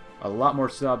 A lot more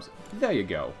subs. There you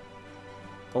go.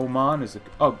 Oman is...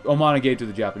 Oh, Oman gave to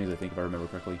the Japanese, I think, if I remember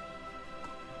correctly.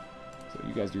 So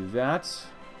you guys do that.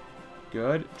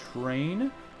 Good.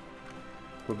 Train.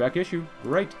 Quebec issue.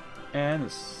 Great. And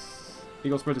this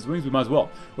eagle spreads its wings, we might as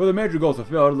well. Well, the major goals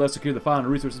fulfilled. Let's secure the final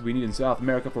resources we need in South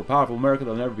America for a powerful America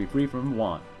that will never be free from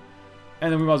want.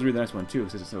 And then we might as well read the next one, too,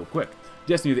 since it's so quick.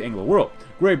 Destiny of the Anglo world.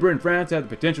 Great Britain and France had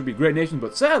the potential to be great nations,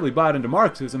 but sadly bought into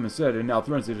Marxism instead and now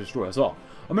threatens to destroy us all.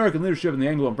 American leadership in the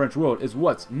Anglo and French world is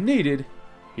what's needed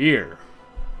here.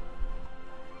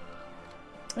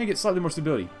 And you get slightly more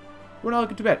stability. We're not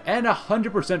looking too bad. And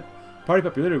 100% party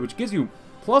popularity, which gives you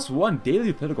 +1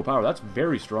 daily political power. That's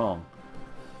very strong.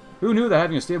 Who knew that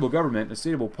having a stable government, a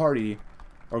stable party,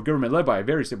 or government led by a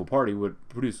very stable party would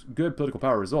produce good political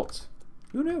power results?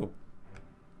 Who knew?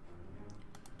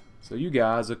 So you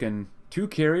guys looking 2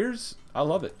 carriers. I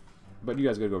love it. But you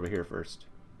guys gotta go over here first.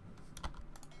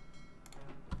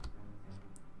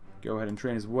 Go ahead and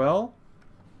train as well.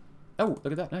 Oh,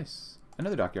 look at that. Nice.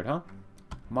 Another dockyard, huh?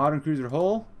 Modern cruiser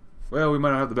hull. Well, we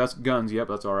might not have the best guns yet,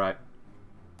 but that's alright.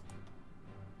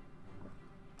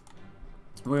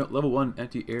 Well, level 1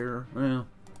 anti-air. Well,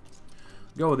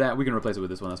 go with that. We can replace it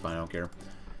with this one. That's fine. I don't care.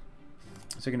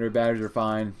 Secondary batteries are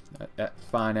fine.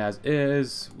 Fine as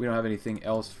is. We don't have anything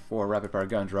else for rapid fire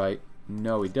guns, right?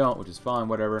 No, we don't, which is fine.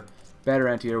 Whatever. Better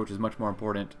anti-air, which is much more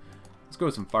important. Let's go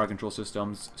with some fire control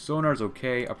systems. Sonar's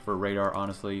okay. I prefer radar,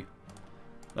 honestly.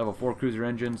 Level 4 cruiser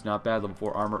engines, not bad. Level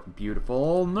 4 armor,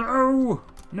 beautiful. No!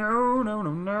 No, no,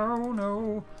 no, no,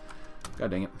 no. God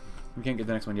dang it. We can't get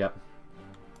the next one yet.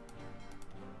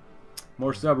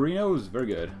 More submarinos, very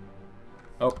good.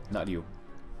 Oh, not you.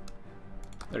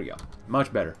 There you go.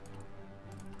 Much better.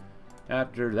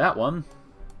 After that one,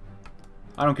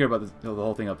 I don't care about the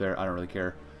whole thing up there. I don't really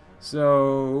care.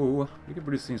 So, we can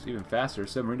produce things even faster.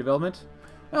 Submarine development?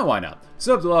 Oh, why not?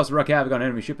 Subs allow us to wreak havoc on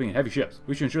enemy shipping and heavy ships.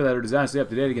 We should ensure that our designs stay up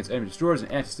to date against enemy destroyers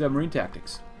and anti-submarine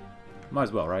tactics. Might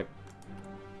as well, right?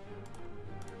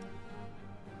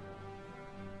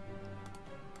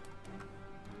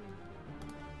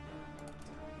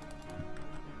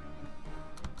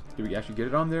 Did we actually get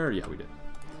it on there? Yeah, we did.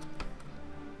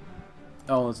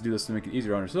 Oh, let's do this to make it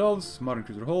easier on ourselves. Modern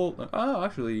cruiser hull. Oh,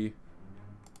 actually...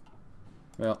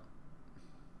 Well...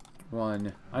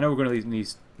 1. I know we're going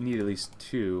to need at least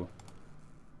 2.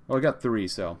 Well, I got 3,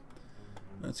 so...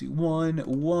 Let's see. 1,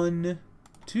 1,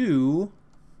 2...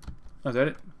 Oh, is that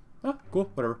it? Oh, cool.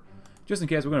 Whatever. Just in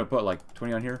case, we're going to put, like,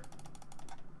 20 on here.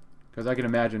 Because I can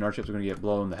imagine our ships are going to get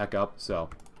blown the heck up, so...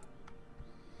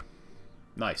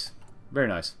 Nice. Very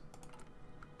nice.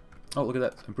 Oh, look at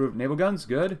that. Improved naval guns.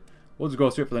 Good. We'll just go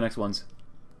straight for the next ones.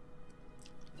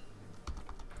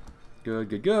 Good,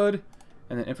 good, good.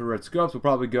 And then infrared scopes, we'll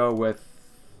probably go with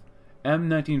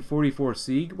M1944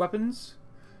 Siege weapons.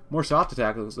 More soft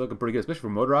attack looks looking pretty good, especially for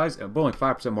motorized. But only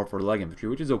 5% more for leg infantry,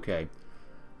 which is okay.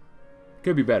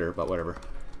 Could be better, but whatever.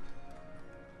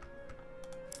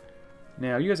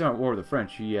 Now, you guys aren't at war with the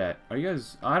French yet. Are you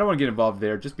guys... I don't want to get involved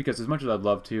there, just because as much as I'd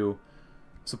love to,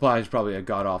 supply is probably a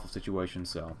god-awful situation,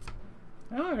 so...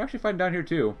 Oh, I'm actually fighting down here,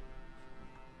 too.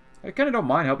 I kind of don't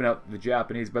mind helping out the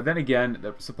Japanese, but then again,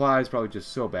 the supply is probably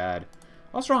just so bad.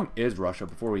 How strong is Russia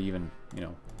before we even, you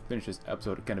know, finish this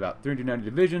episode? Kind of about 390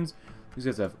 divisions. These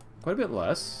guys have quite a bit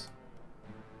less.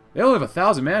 They only have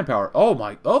 1,000 manpower. Oh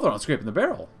my! Oh, they're not scraping the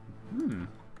barrel. Hmm.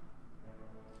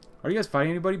 Are you guys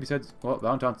fighting anybody besides? Well,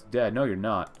 Valentine's dead. No, you're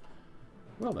not.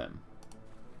 Well then,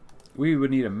 we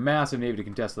would need a massive navy to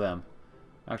contest them.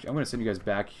 Actually, I'm going to send you guys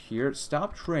back here.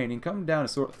 Stop training. Come down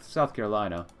to South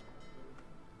Carolina.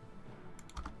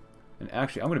 And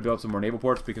actually, I'm going to build up some more naval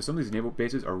ports because some of these naval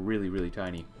bases are really, really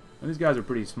tiny. And these guys are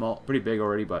pretty small, pretty big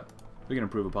already, but we can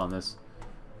improve upon this.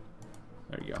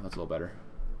 There you go. That's a little better.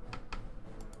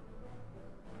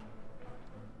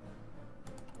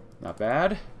 Not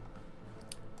bad.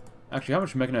 Actually, how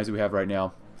much mechanized do we have right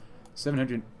now?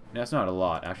 700. That's not a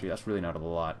lot. Actually, that's really not a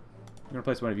lot. I'm going to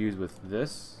place one of you with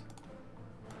this.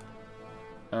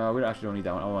 We actually don't need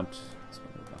that one. I want...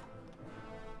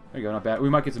 There you go. Not bad. We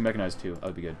might get some mechanized too. That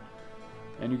would be good.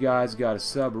 And you guys got a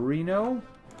submarino.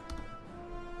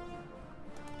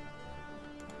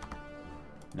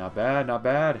 Not bad, not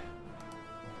bad.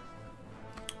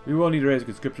 We will need to raise the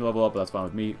conscription level up, but that's fine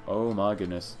with me. Oh my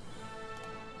goodness.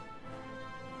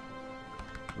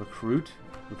 Recruit?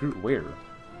 Recruit where?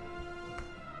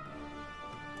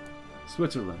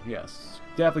 Switzerland, yes.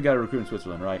 Definitely got to recruit in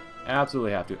Switzerland, right?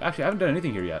 Absolutely have to. Actually, I haven't done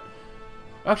anything here yet.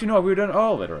 Actually, no, we've done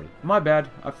all of it already. My bad.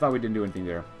 I thought we didn't do anything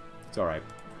there. It's alright.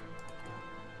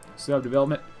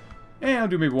 Sub-development. And I'll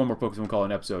do maybe one more focus and we'll call it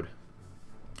an episode.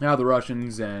 How the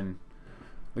Russians and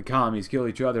the commies kill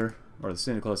each other. Or the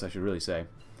Syndicalists, I should really say.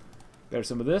 There's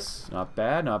some of this. Not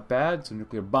bad, not bad. Some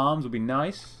nuclear bombs would be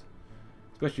nice.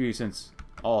 Especially since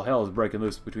all hell is breaking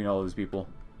loose between all of these people.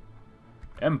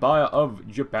 Empire of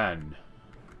Japan.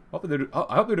 I hope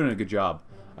they're doing a good job.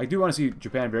 I do want to see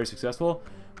Japan very successful,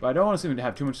 but I don't want to see them to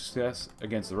have too much success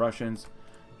against the Russians.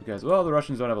 Because, well, the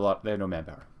Russians don't have a lot. They have no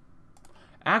manpower.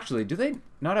 Actually, do they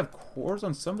not have cores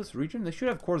on some of this region? They should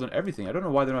have cores on everything. I don't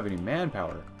know why they don't have any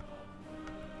manpower.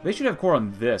 They should have core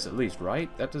on this, at least,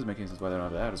 right? That doesn't make any sense why they don't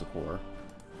have that as a core.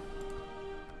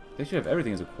 They should have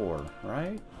everything as a core,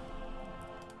 right?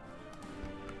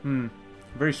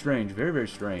 Very strange. Very, very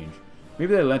strange.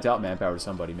 Maybe they lent out manpower to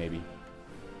somebody, maybe.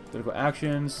 Political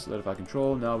actions, solidify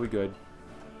control. No, we good.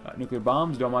 Nuclear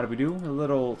bombs, don't mind if we do.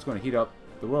 It's going to heat up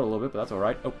the world a little bit, but that's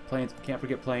alright. Oh, planes. Can't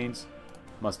forget planes.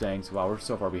 Mustangs. Wow, we're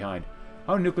so far behind.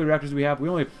 How many nuclear reactors do we have? We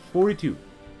only have 42.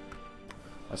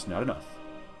 That's not enough.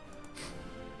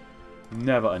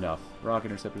 Never enough. Rocket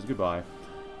interceptors, goodbye.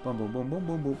 Boom, boom, boom, boom,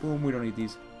 boom, boom, boom. We don't need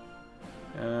these.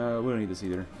 We don't need this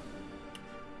either.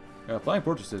 Flying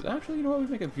fortresses. Actually, you know what? We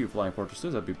make a few flying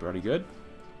fortresses. That'd be pretty good.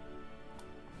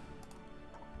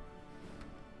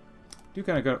 Do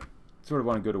kind of sort of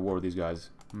want to go to war with these guys.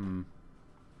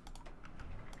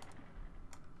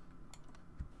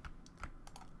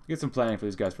 Get some planning for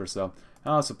these guys first, though.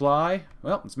 Supply.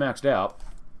 Well, it's maxed out.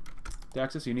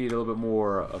 Texas, you need a little bit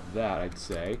more of that, I'd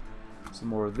say. Some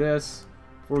more of this.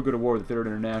 Before we go to war with the Third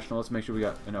International, let's make sure we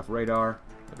got enough radar.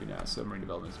 That'd be nice. Submarine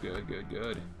development's good, good,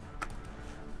 good.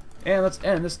 And let's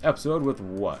end this episode with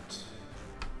what?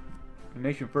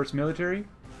 Nation first military?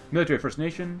 Military first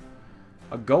nation.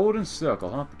 A golden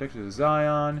circle, huh? Protection of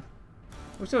Zion.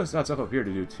 We still got stuff up here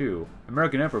to do, too.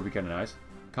 American Emperor would be kind of nice.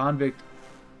 Convict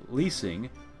leasing.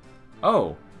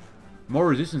 Oh. More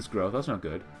resistance growth. That's not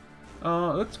good.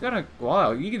 That's kind of...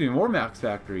 Wow, you can do more max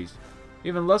factories.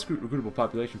 Even less recruitable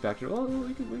population factor. Oh,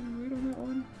 we can wait on that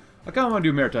one. I kind of want to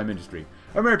do maritime industry.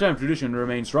 Our maritime tradition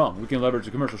remains strong. We can leverage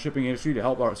the commercial shipping industry to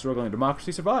help our struggling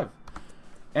democracy survive.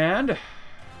 And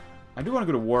I do want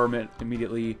to go to war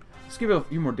immediately. Just give it a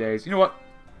few more days. You know what?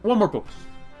 One more focus.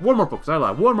 One more focus. I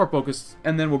lied. One more focus,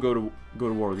 and then we'll go to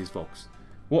war with these folks.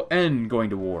 We'll end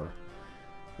going to war,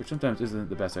 which sometimes isn't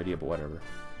the best idea, but whatever.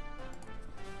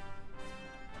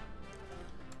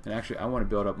 And actually, I want to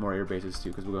build up more air bases too,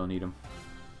 because we're going to need them.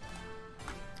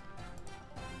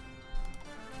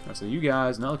 Alright, so you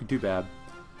guys, not looking too bad.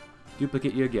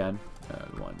 Duplicate you again.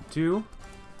 1, 2.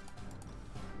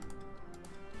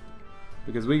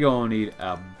 Because we're going to need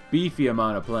a beefy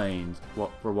amount of planes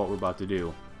for what we're about to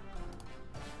do.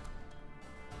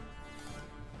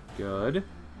 Good.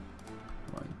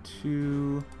 1,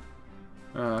 2.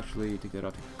 Actually, take that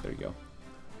off. There you go.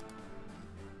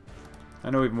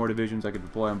 I know we have more divisions I could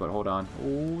deploy them, but hold on.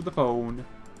 Oh, the phone.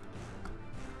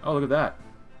 Oh, look at that.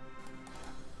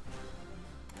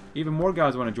 Even more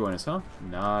guys want to join us, huh?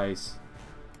 Nice.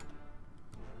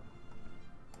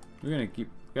 We're going to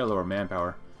got a lower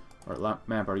manpower. Or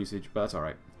manpower usage, but that's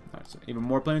alright. Alright, so even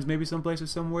more planes maybe some places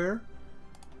somewhere.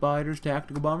 Fighters,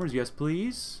 tactical bombers, yes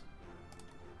please.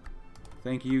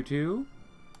 Thank you too.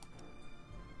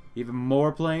 Even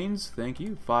more planes, thank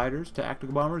you. Fighters,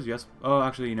 tactical bombers, yes. Oh,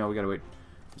 actually, you know, we gotta wait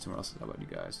for somewhere else. How about you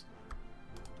guys?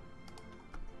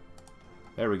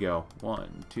 There we go.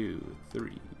 1, 2,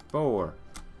 3, 4.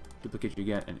 Duplicate you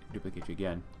again, and duplicate you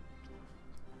again.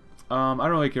 I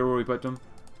don't really care where we put them.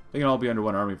 They can all be under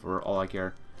one army for all I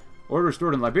care. Order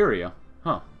restored in Liberia.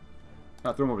 Huh.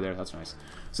 Throw them over there. That's nice.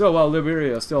 So, while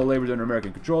Liberia still labors under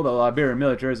American control, the Liberian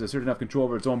military has asserted enough control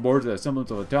over its own borders that a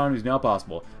semblance of autonomy is now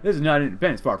possible. This is not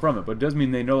independence, far from it, but it does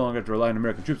mean they no longer have to rely on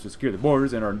American troops to secure the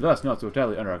borders and are thus not so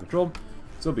totally under our control.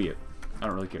 So be it. I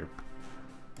don't really care.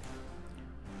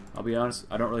 I'll be honest,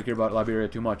 I don't really care about Liberia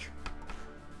too much.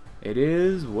 It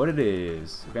is what it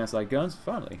is. Advanced light guns,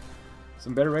 finally.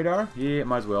 Some better radar? Yeah,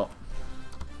 might as well.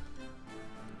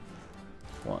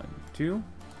 1, 2.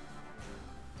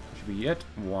 Should be it.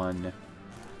 1,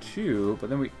 2. But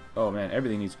then we... Oh man,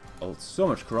 everything needs so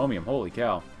much chromium. Holy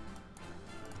cow.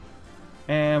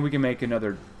 And we can make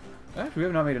another... Actually, we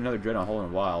have not made another dreadnought hull in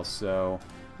a while, so...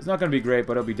 It's not going to be great,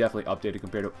 but it'll be definitely updated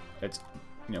compared to its,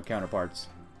 counterparts.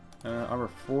 Armor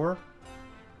 4.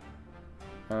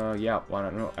 Yeah, well, I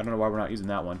don't know why we're not using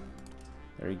that one.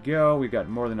 There you go. We've got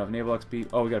more than enough naval XP.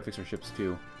 Oh, we got to fix our ships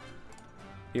too.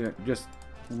 Even just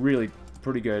really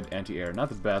pretty good anti-air. Not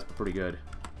the best, but pretty good.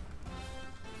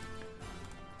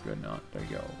 Good not. There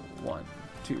you go. 1,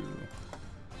 2.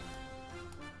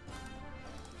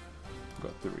 Go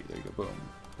 3. There you go. Boom.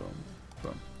 Boom.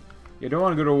 Boom. You don't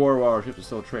want to go to war while our ships are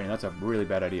still training. That's a really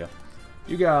bad idea.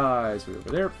 You guys go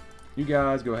over there. You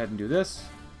guys go ahead and do this.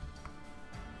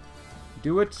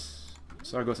 Do it.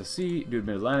 Saragossa Sea. Do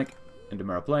Mid-Atlantic. into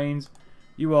Mara Plains.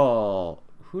 You all...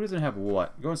 Who doesn't have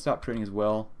what? Go and stop trading as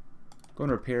well. Go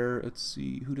and repair. Let's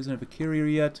see. Who doesn't have a carrier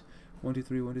yet? 1, 2,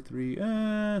 3, 1, 2, 3.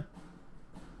 Doesn't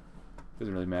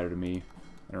really matter to me.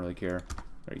 I don't really care.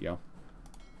 There you go.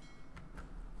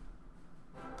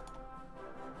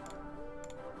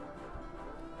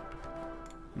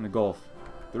 In the Gulf.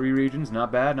 3 regions.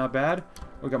 Not bad, not bad.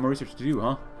 We got more research to do,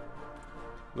 huh?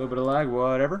 A little bit of lag,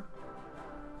 whatever.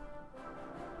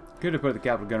 Could have put the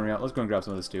capital gunnery out. Let's go and grab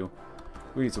some of this too.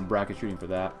 We need some bracket shooting for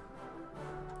that.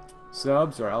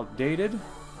 Subs are outdated.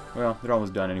 Well, they're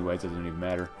almost done anyway, so it doesn't even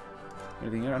matter.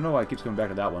 Anything? I don't know why it keeps coming back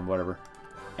to that one, whatever.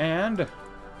 And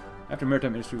after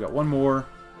maritime industry, we got one more.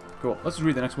 Cool. Let's just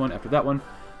read the next one after that one.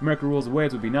 America rules the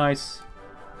waves would be nice.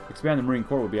 Expand the Marine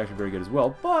Corps would be actually very good as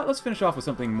well. But let's finish off with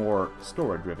something more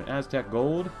storage driven. Aztec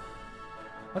gold.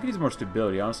 I could use more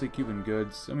stability, honestly. Cuban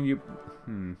goods. I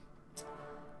mean,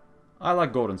 I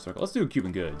like golden circle. Let's do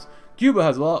Cuban goods. Cuba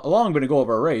has long been a goal of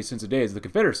our race since the days of the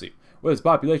Confederacy, with its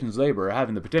population's labor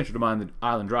having the potential to mine the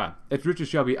island dry. Its riches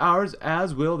shall be ours,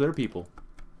 as will their people.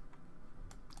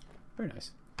 Very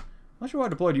nice. I'm not sure why I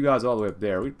deployed you guys all the way up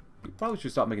there. We probably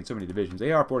should stop making so many divisions.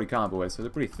 They are 40 convoys, so they're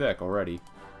pretty thick already.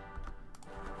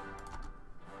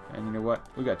 And you know what?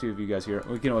 We got 2 of you guys here.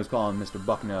 We can always call him Mr.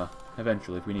 Buckner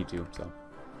eventually if we need to, so.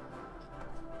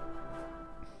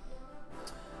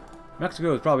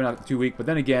 Mexico is probably not too weak, but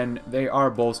then again, they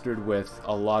are bolstered with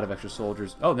a lot of extra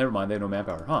soldiers. Oh, never mind, they have no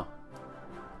manpower, huh?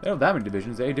 They don't have that many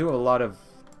divisions. They do have a lot of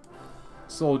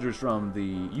soldiers from the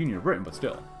Union of Britain, but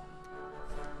still.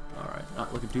 Alright,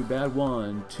 not looking too bad.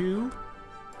 1, 2. There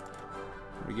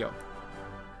we go.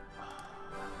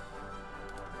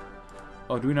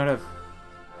 Oh, do we not have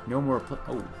no more...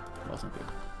 Oh, well, that's not good.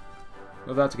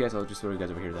 Well, if that's the case, I'll just throw you guys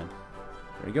over here then.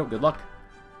 There you go, good luck.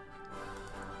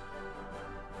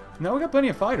 No, we got plenty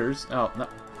of fighters. Oh, no.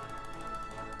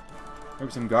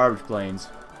 Maybe some garbage planes.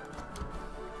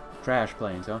 Trash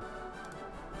planes, huh?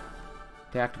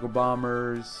 Tactical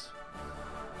bombers.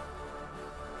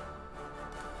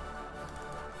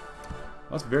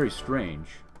 That's very strange.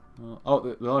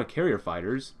 Oh, a lot of carrier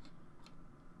fighters.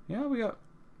 Yeah, we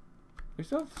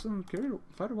still have some carrier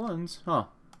fighter ones. Huh.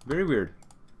 Very weird.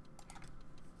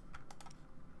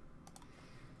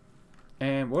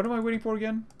 And what am I waiting for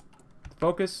again?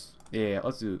 Focus? Yeah,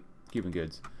 let's do Cuban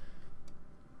goods.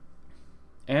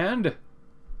 And...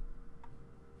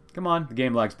 Come on, the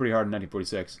game lags pretty hard in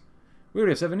 1946. We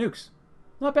already have 7 nukes.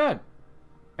 Not bad.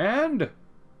 And...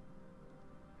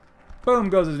 Boom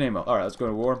goes his name up. Alright, let's go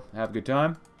to war. Have a good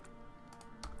time.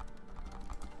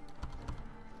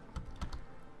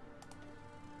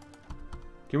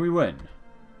 Can we win?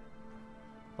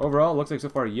 Overall, looks like so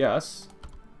far, yes.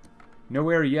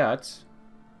 Nowhere yet.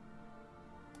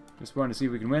 Just wanted to see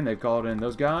if we can win. They've called in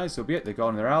those guys, so be it. They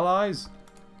called in their allies.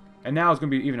 And now it's going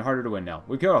to be even harder to win now.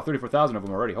 We killed off 34,000 of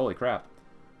them already. Holy crap.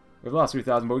 We've lost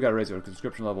 3,000, but we got to raise our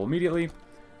conscription level immediately.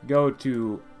 Go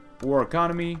to war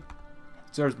economy.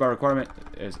 Service by requirement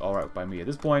is alright by me at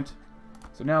this point.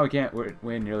 So now we can't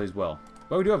win nearly as well.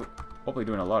 But we do have, hopefully,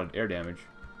 doing a lot of air damage.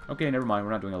 Okay, never mind.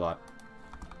 We're not doing a lot.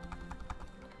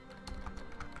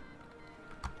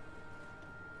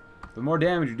 The more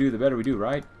damage you do, the better we do,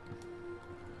 right?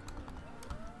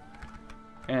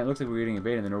 And it looks like we're getting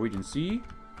invaded in the Norwegian Sea.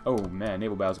 Oh man,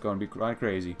 naval battle's going to be kind of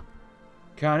crazy.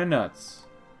 Kind of nuts.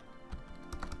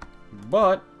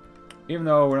 But, even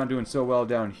though we're not doing so well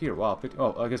down here, wow, 50,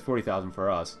 oh, I guess 40,000 for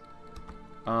us.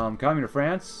 Coming to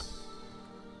France.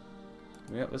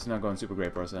 Yep, this is not going super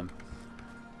great for us then.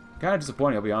 Kind of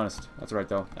disappointing, I'll be honest. That's right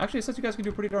though. Actually, it says you guys can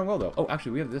do pretty darn well though. Oh,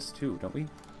 actually, we have this too, don't we?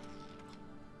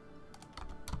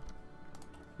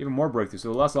 Even more breakthrough,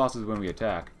 so less losses when we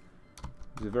attack.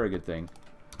 Which is a very good thing.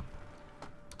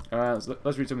 Let's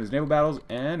read some of these naval battles,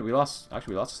 and we lost...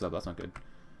 Actually, we lost a sub. That's not good.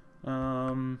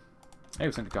 Hey,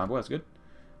 we sent a convoy. That's good.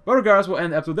 But regardless, we'll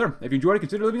end the episode there. If you enjoyed it,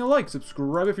 consider leaving a like.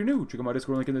 Subscribe if you're new. Check out my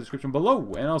Discord link in the description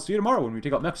below. And I'll see you tomorrow when we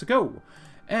take out Mexico.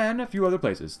 And a few other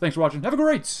places. Thanks for watching. Have a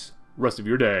great rest of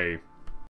your day.